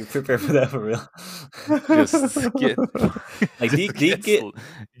 How do you prepare for that for real? Just get Like,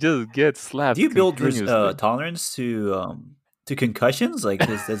 just get slapped. do you build continuously. tolerance to concussions? Like,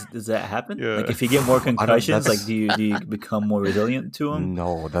 does that happen? Yeah. Like, if you get more concussions, like, that's- do you become more resilient to them?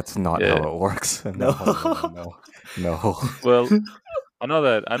 No, that's not Yeah. how it works. No. No. Well, I know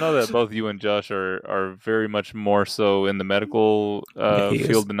that both you and Josh are very much more so in the medical He is.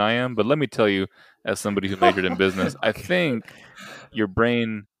 field than I am. But let me tell you, as somebody who majored in business, I think your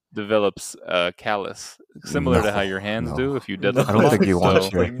brain develops callus similar to how your hands do if you deadlift. I don't think you want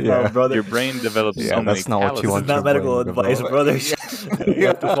so your brother. your brain develops Yeah, so many that's not what calluses. you This want is not your medical brain to advice, develop. brother. You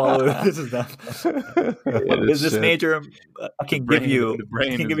have to follow it. This is not. Is this Shit. major? I can give you. The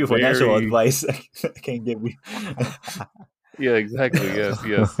brain I can is give you financial very- advice. I can't give you. Yeah, exactly.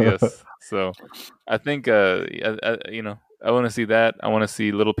 Yes. So, I think I want to see that. I want to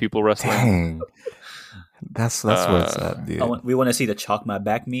see little people wrestling. Dang. That's where it's at, dude. We want to see the chalk my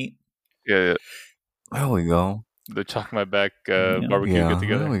back meet. Yeah, There we go. the chalk my back barbecue Yeah, get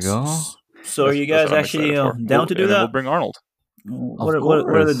together. there we go. So are you That's guys what I'm actually excited for. down to do and then that? we'll bring Arnold. What are the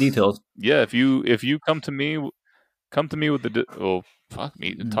course. details? Yeah, if you come to me with the fuck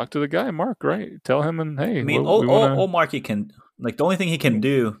me, talk to the guy, Mark. Right, tell him and hey, I mean, we wanna, all Mark he can, like, the only thing he can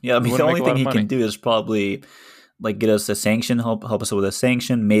do. Yeah, I mean, the wanna make only a lot thing of he money. can do is probably like get us a sanction, help us with a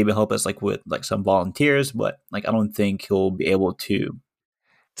sanction, maybe help us like with like some volunteers. But like, I don't think he'll be able to.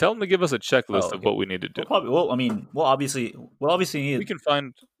 tell him to give us a checklist Okay. of what we need to do. We'll obviously need. We can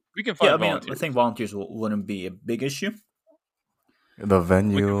find Yeah, I mean, volunteers. I think volunteers wouldn't be a big issue. The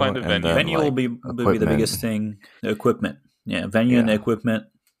venue. We can find a and venue. then, Venue will like, be the equipment. biggest thing. The equipment, yeah, venue and the Yeah. equipment.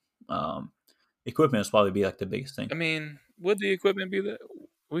 Equipment is probably be like the biggest thing. I mean, would the equipment be that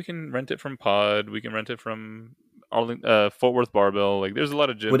we can rent it from Pod? We can rent it from Fort Worth Barbell. Like, there's a lot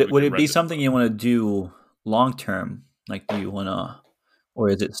of gyms. Would it be something you want to do long term? Like, do you want to, or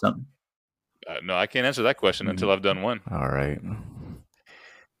is it something? No, I can't answer that question until I've done one. All right.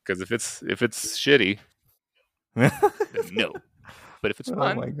 Because if it's shitty, then no. But if it's Oh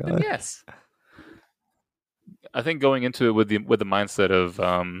fun, my then God. yes. I think going into it with the mindset of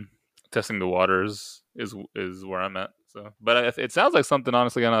testing the waters is where I'm at. So, but it sounds like something.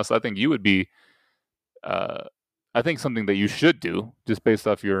 Honestly, I think you would be. I think something that you should do just based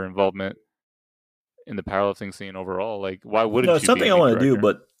off your involvement in the powerlifting scene overall. Like, why wouldn't No, you? it's something be a I meet want to do, director?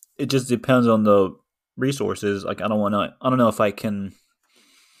 but it just depends on the resources. Like, I don't know if I can,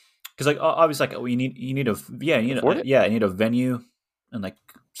 because like obviously, like, you need a venue and like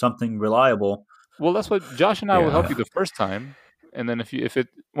something reliable. Well, that's what Josh and I will help you the first time, and then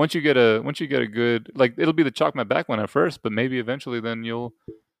once you get a good, like, it'll be the chalk my back one at first, but maybe eventually then you'll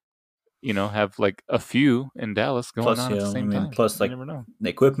have like a few in Dallas going on at the same time. Plus, like, you never know. The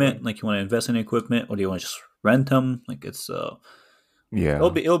equipment, like, you want to invest in equipment, or do you want to just rent them? Like, it's Yeah.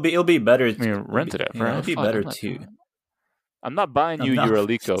 it'll be better. I mean, rent it at first. It'll be better too. I'm not buying you your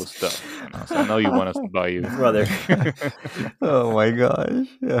Alico stuff. So I know you want us to buy you, brother. Oh my gosh.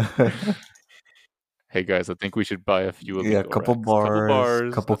 Yeah. Hey guys, I think we should buy a few Alico Yeah, couple racks.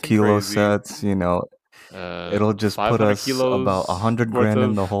 bars, couple nothing kilo crazy. sets, it'll just put 500 us kilos about 100 worth grand in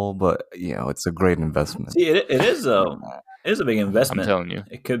of- the hole, but it's a great investment. See, it is a big investment. I'm telling you.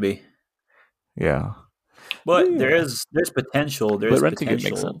 It could be, Yeah. but there's potential. There's But renting it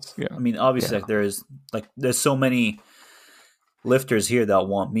potential. makes sense. Yeah. I mean, obviously, like there's so many lifters here that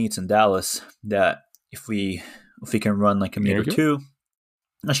want meets in Dallas that if we can run like a meet or two,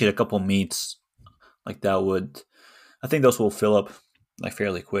 actually a couple meets, like that would, I think those will fill up like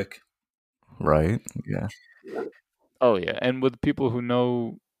fairly quick. Right. Yeah. Oh yeah, and with people who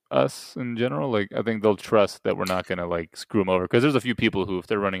know us in general, like, I think they'll trust that we're not gonna like screw them over, because there's a few people who, if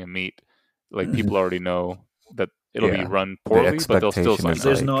they're running a meet, like, people already know that it'll be run poorly, but they'll still sign up.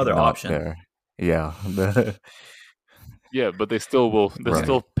 There's no other option. There. Yeah. Yeah, but they still will. They'll Right.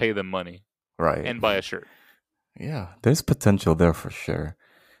 still pay them money Right. and buy a shirt. Yeah. There's potential there for sure.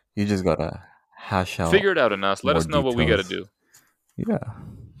 You just gotta hash out. Figure it out, Anas. Let more us know what we got to details. do. Yeah.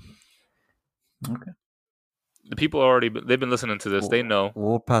 Okay. The people they've been listening to this. They know.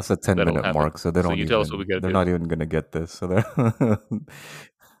 We'll pass a 10-minute happen. mark, so they So don't. you tell us what we gotta they're do. not even gonna get this. So they're.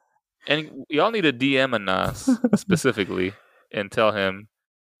 And y'all need to DM Anas specifically and tell him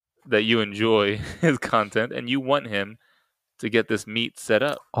that you enjoy his content and you want him to get this meet set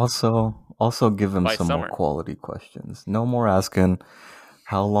up. Also give him By some summer. more quality questions. No more asking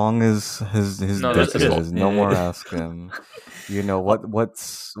how long is his No, dick that's simple. is. No more asking. What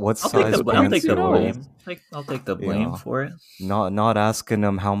I'll size take the pants you wear. blame. I'll take the blame for it. Not asking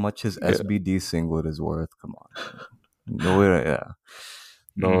him how much his SBD singlet is worth. Come on. No, yeah.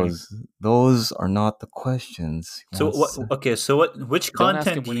 Those are not the questions. So Yes. what? Okay, so which Don't ask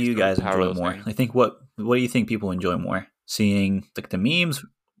content him do when he's you doing guys enjoy more? powerlifting. I think what do you think people enjoy more? Seeing like the memes,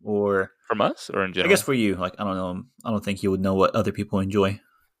 or From us or in I guess general? for you, like I don't know, I don't think you would know what other people enjoy.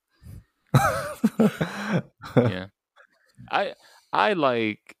 Yeah. I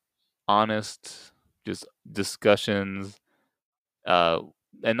like honest just discussions, uh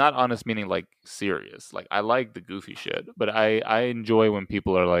and not honest meaning like serious. Like I like the goofy shit, but I enjoy when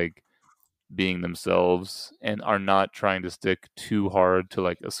people are like being themselves and are not trying to stick too hard to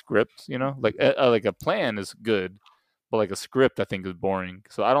like a script, you know? Like a plan is good, but like a script I think is boring.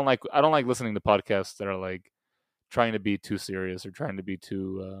 So I don't like listening to podcasts that are like trying to be too serious or trying to be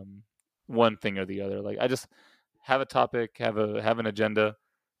too one thing or the other. Like I just have a topic, have an agenda,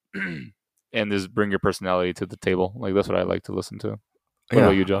 and just bring your personality to the table. Like that's what I like to listen to. What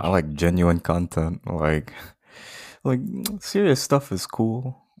about Yeah, you, I Josh? like genuine content. Like serious stuff is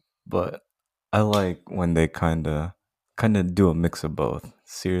cool, but I like when they kind of do a mix of both,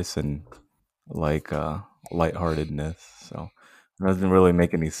 serious and like lightheartedness. So it doesn't really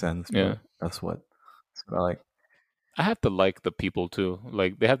make any sense, Yeah. but that's what I like. I have to like the people too.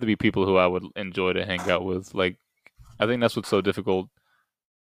 Like they have to be people who I would enjoy to hang out with. Like I think that's what's so difficult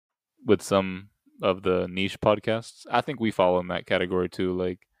with some of the niche podcasts. I think we fall in that category too.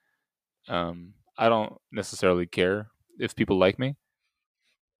 Like I don't necessarily care if people like me,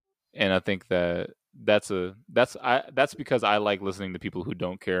 and I think that's because I like listening to people who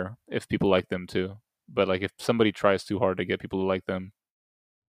don't care if people like them too. But like if somebody tries too hard to get people to like them,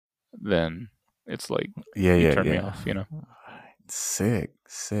 then it's like Yeah, you yeah, turn me yeah. off, you know. Sick,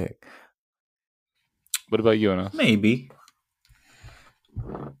 sick. What about you and us? Maybe.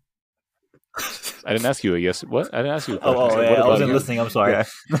 I didn't ask you a yes. What? I didn't ask you a Oh, question. I said, yeah, what I about wasn't you? listening. I'm sorry. Yeah.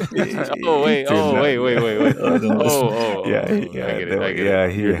 Oh He wait! tuned Oh out. wait! Wait! Wait! Wait! I wasn't Oh! listening. Oh! Yeah, Oh! Oh! I yeah, get it! I get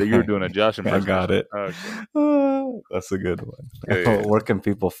it! yeah. You're doing a Josh I impression or got something. it. Oh, okay. That's a good one. Yeah, yeah, yeah. Where can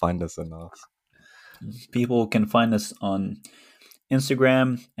people find us in us? People can find us on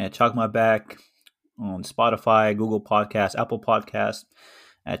Instagram at Chalk My Back, on Spotify, Google Podcasts, Apple Podcasts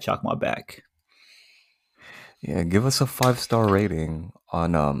at Chalk My Back. Yeah, give us a 5-star rating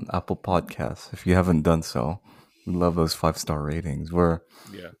on Apple Podcasts if you haven't done so. We love those 5-star ratings.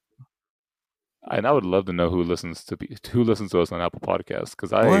 Yeah. And I would love to know who listens to us on Apple Podcasts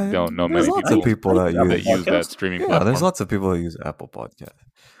because I What? don't know There's many lots of people people that Apple that use. use that Podcast. streaming Yeah, there's platform. lots of people that use Apple Podcasts.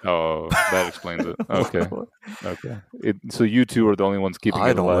 Oh, that explains it. Okay, okay. So you two are the only ones keeping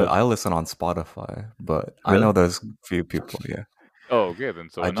I it don't. alive. I listen on Spotify, but I Really? know there's few people. Yeah, Oh, okay then.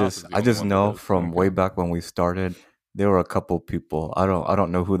 So Anas is the I only just one that know does. from Okay. way back when we started, there were a couple people. I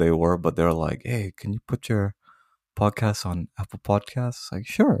don't know who they were, but they're like, "Hey, can you put your podcast on Apple Podcasts?" Like,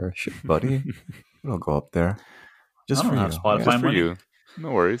 sure, buddy. It'll go up there I just don't for have you. Yeah. Spotify Just for money. you.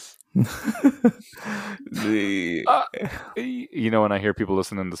 No worries. The Uh, you know, when I hear people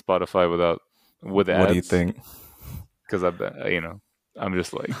listening to Spotify with what do you ads, think? because I'm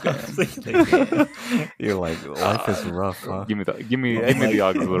just like, damn. Damn. You're like, life is rough, huh? Give me Yeah. the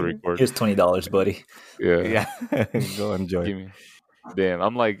auxiliary cord. Here's $20, buddy. Yeah, Yeah, go enjoy. give me. Damn,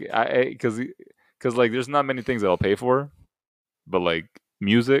 I'm like, because like, there's not many things that I'll pay for, but like,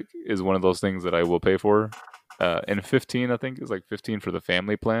 music is one of those things that I will pay for. And 15, I think, is like 15 for the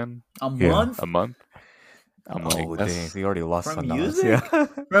family plan A Yeah. month a month. I'm like, Oh, dang, he already lost from on us. music? Yeah.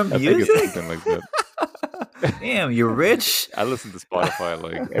 From I think it's music? something like that. Damn, you're rich. I listen to Spotify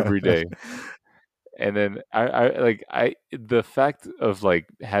like every day. And then the fact of like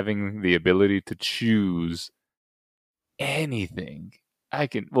having the ability to choose anything,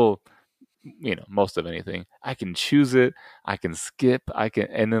 most of anything, I can choose it, I can skip,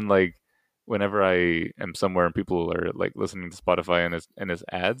 and then like whenever I am somewhere and people are like listening to Spotify and its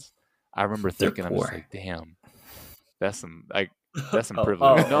ads, I remember They're thinking, I'm just poor. like, damn, that's some Oh,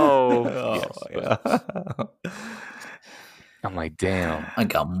 privilege. No, Oh, yes, but yeah. I'm like, damn. I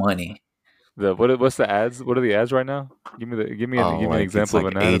got money. What's the ads? What are the ads right now? Give me an Like it's example of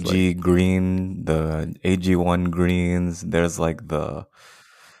like an ad. Like, AG green, the AG1 greens. There's like the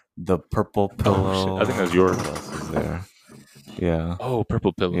purple pillow. oh shit, I think that's yours. What else is there? Yeah. Oh,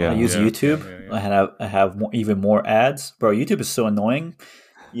 purple pillow. I Yeah. use Yeah, YouTube. yeah. I have even more ads, bro. YouTube is so annoying.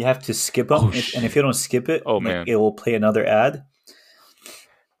 You have to skip them, Oh and if shit. you don't skip it, Oh like man. it will play another ad.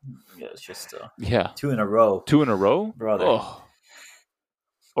 Yeah, it's just Yeah. 2 in a row, 2 in a row, brother. Oh.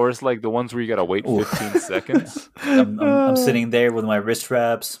 Or it's like the ones where you gotta wait Ooh. 15 seconds. I'm sitting there with my wrist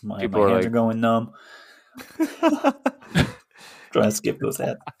wraps. My People are hands like- are going numb. Trying to skip those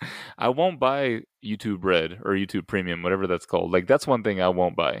ads. I won't buy YouTube Red or YouTube Premium, whatever that's called. Like that's one thing I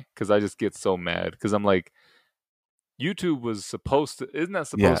won't buy because I just get so mad because I'm like, YouTube was supposed to. Isn't that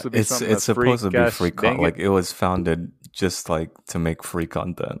supposed to be something it's that's supposed free? to be free Dang content. it. Like it was founded just like to make free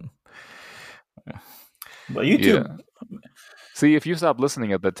content. But YouTube. Yeah. See, if you stop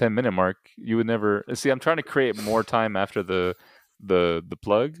listening at the 10-minute mark, you would never see. I'm trying to create more time after the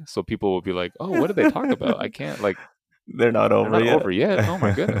plug, so people will be like, "Oh, what did they talk about?" I can't like. They're not over yet. Oh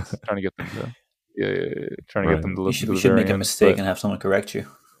my goodness! Trying to get them to. Trying to get them to listen to the You should very make a end, mistake and have someone correct you.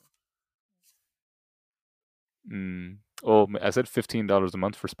 Well, I said $15 a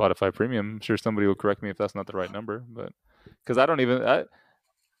month for Spotify Premium. I'm sure somebody will correct me if that's not the right number, but because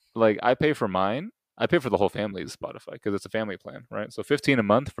I pay for mine. I pay for the whole family's Spotify because it's a family plan, right? So $15 a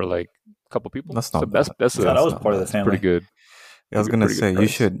month for like a couple people. That's not bad. That's I was part of the family. Pretty good. I was gonna say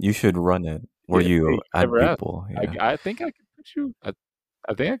you should run it where you add people. Yeah. I think I could put you.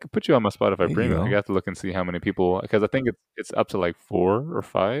 I think I could put you on my Spotify Premium. I have to look and see how many people because I think it's up to like 4 or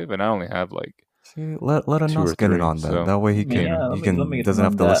 5, and I only have like. See, let Arnold get it on that. So, that way he doesn't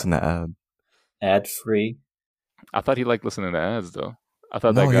have to listen to ads. Ad free. I thought he liked listening to ads though. I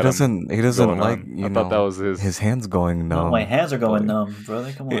thought he doesn't like. I thought that was his hands going numb. No, my hands are going numb,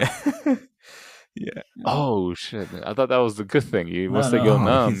 brother. Come on. Yeah. Oh shit! I thought that was the good thing. Once they go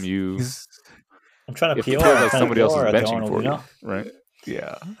numb, I'm trying to feel like somebody else is benching for you, right?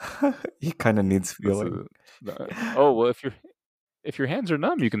 Yeah. He kind of needs feeling. Oh well, if your hands are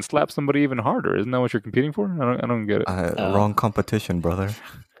numb, you can slap somebody even harder. Isn't that what you're competing for? I don't get it. Wrong competition, brother.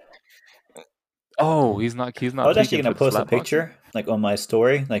 Oh, he's not. I was actually gonna post a picture, like on my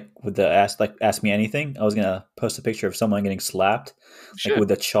story, like with the ask me anything. I was gonna post a picture of someone getting slapped, like with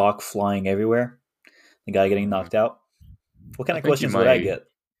the chalk flying everywhere. The guy getting knocked out. What kind of questions would I get?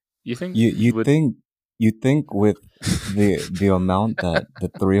 You think you think with the amount that the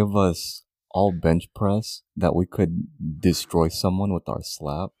three of us all bench press that we could destroy someone with our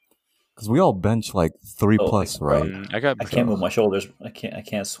slap? Because we all bench like 3+, right? I can't move my shoulders. I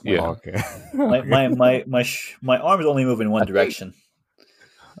can't swing. Yeah. Okay. my arms only move in one direction.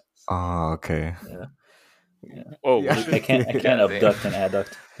 Oh, okay. Yeah. Oh, I can't abduct and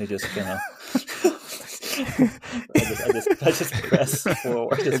adduct. They just I just press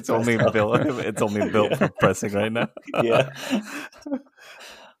forward. It's only built for pressing right now. Yeah.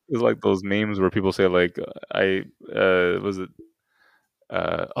 It's like those memes where people say like,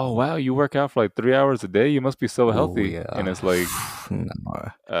 oh wow, you work out for like 3 hours a day, you must be so healthy. Yeah. And it's like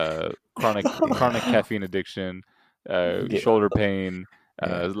chronic caffeine addiction, shoulder pain,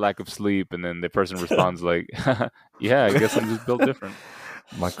 lack of sleep, and then the person responds like, yeah, I guess I'm just built different.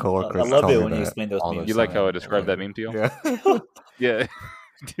 My coworkers I love it when you explain those memes. You like how I described that meme to you? Yeah. Yeah.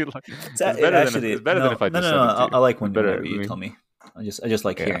 It's better than if I just I like when you tell me. I just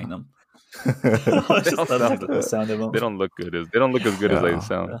like hearing them. I just love the sound of them. They don't look good. They don't look as good as they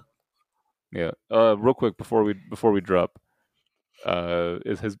sound. Yeah. Real quick before we drop,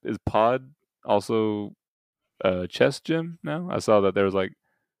 is Pod also chess gym now? I saw that there was like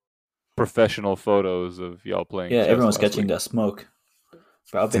professional photos of y'all playing. Yeah, chess everyone's catching the smoke.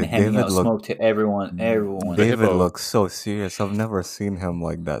 Bro, I've been handing out smoke to everyone. David looks so serious. I've never seen him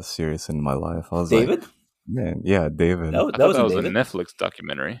like that serious in my life. I was David? Like, man, yeah, David. That was a Netflix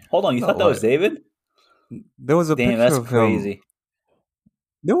documentary. Hold on, you thought that was David? There was a picture that's of crazy. him.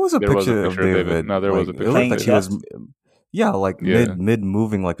 There was a picture of David. No, there was a picture. Playing chess? Mid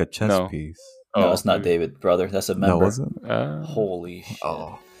moving like a chess piece. No, it's not David, brother. That's a member. No, was it? Holy shit.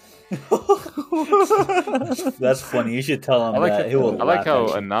 Oh. That's funny. You should tell him that. I like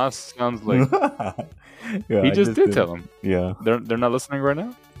how Anas sounds like he just did tell him. Yeah, they're not listening right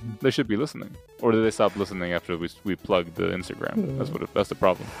now. They should be listening, or did they stop listening after we plugged the Instagram? That's the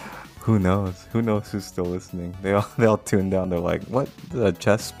problem. Who knows? Who knows who's still listening? They all tuned down. They're like, "What? The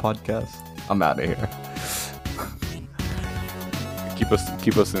chess podcast? I'm out of here." Keep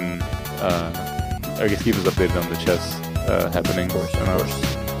us in. I guess keep us updated on the chess happening. Of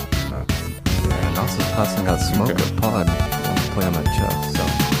course. And also passing out smoke at Pod. I'm playing on chess, so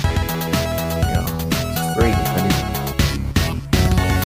yeah, it's free.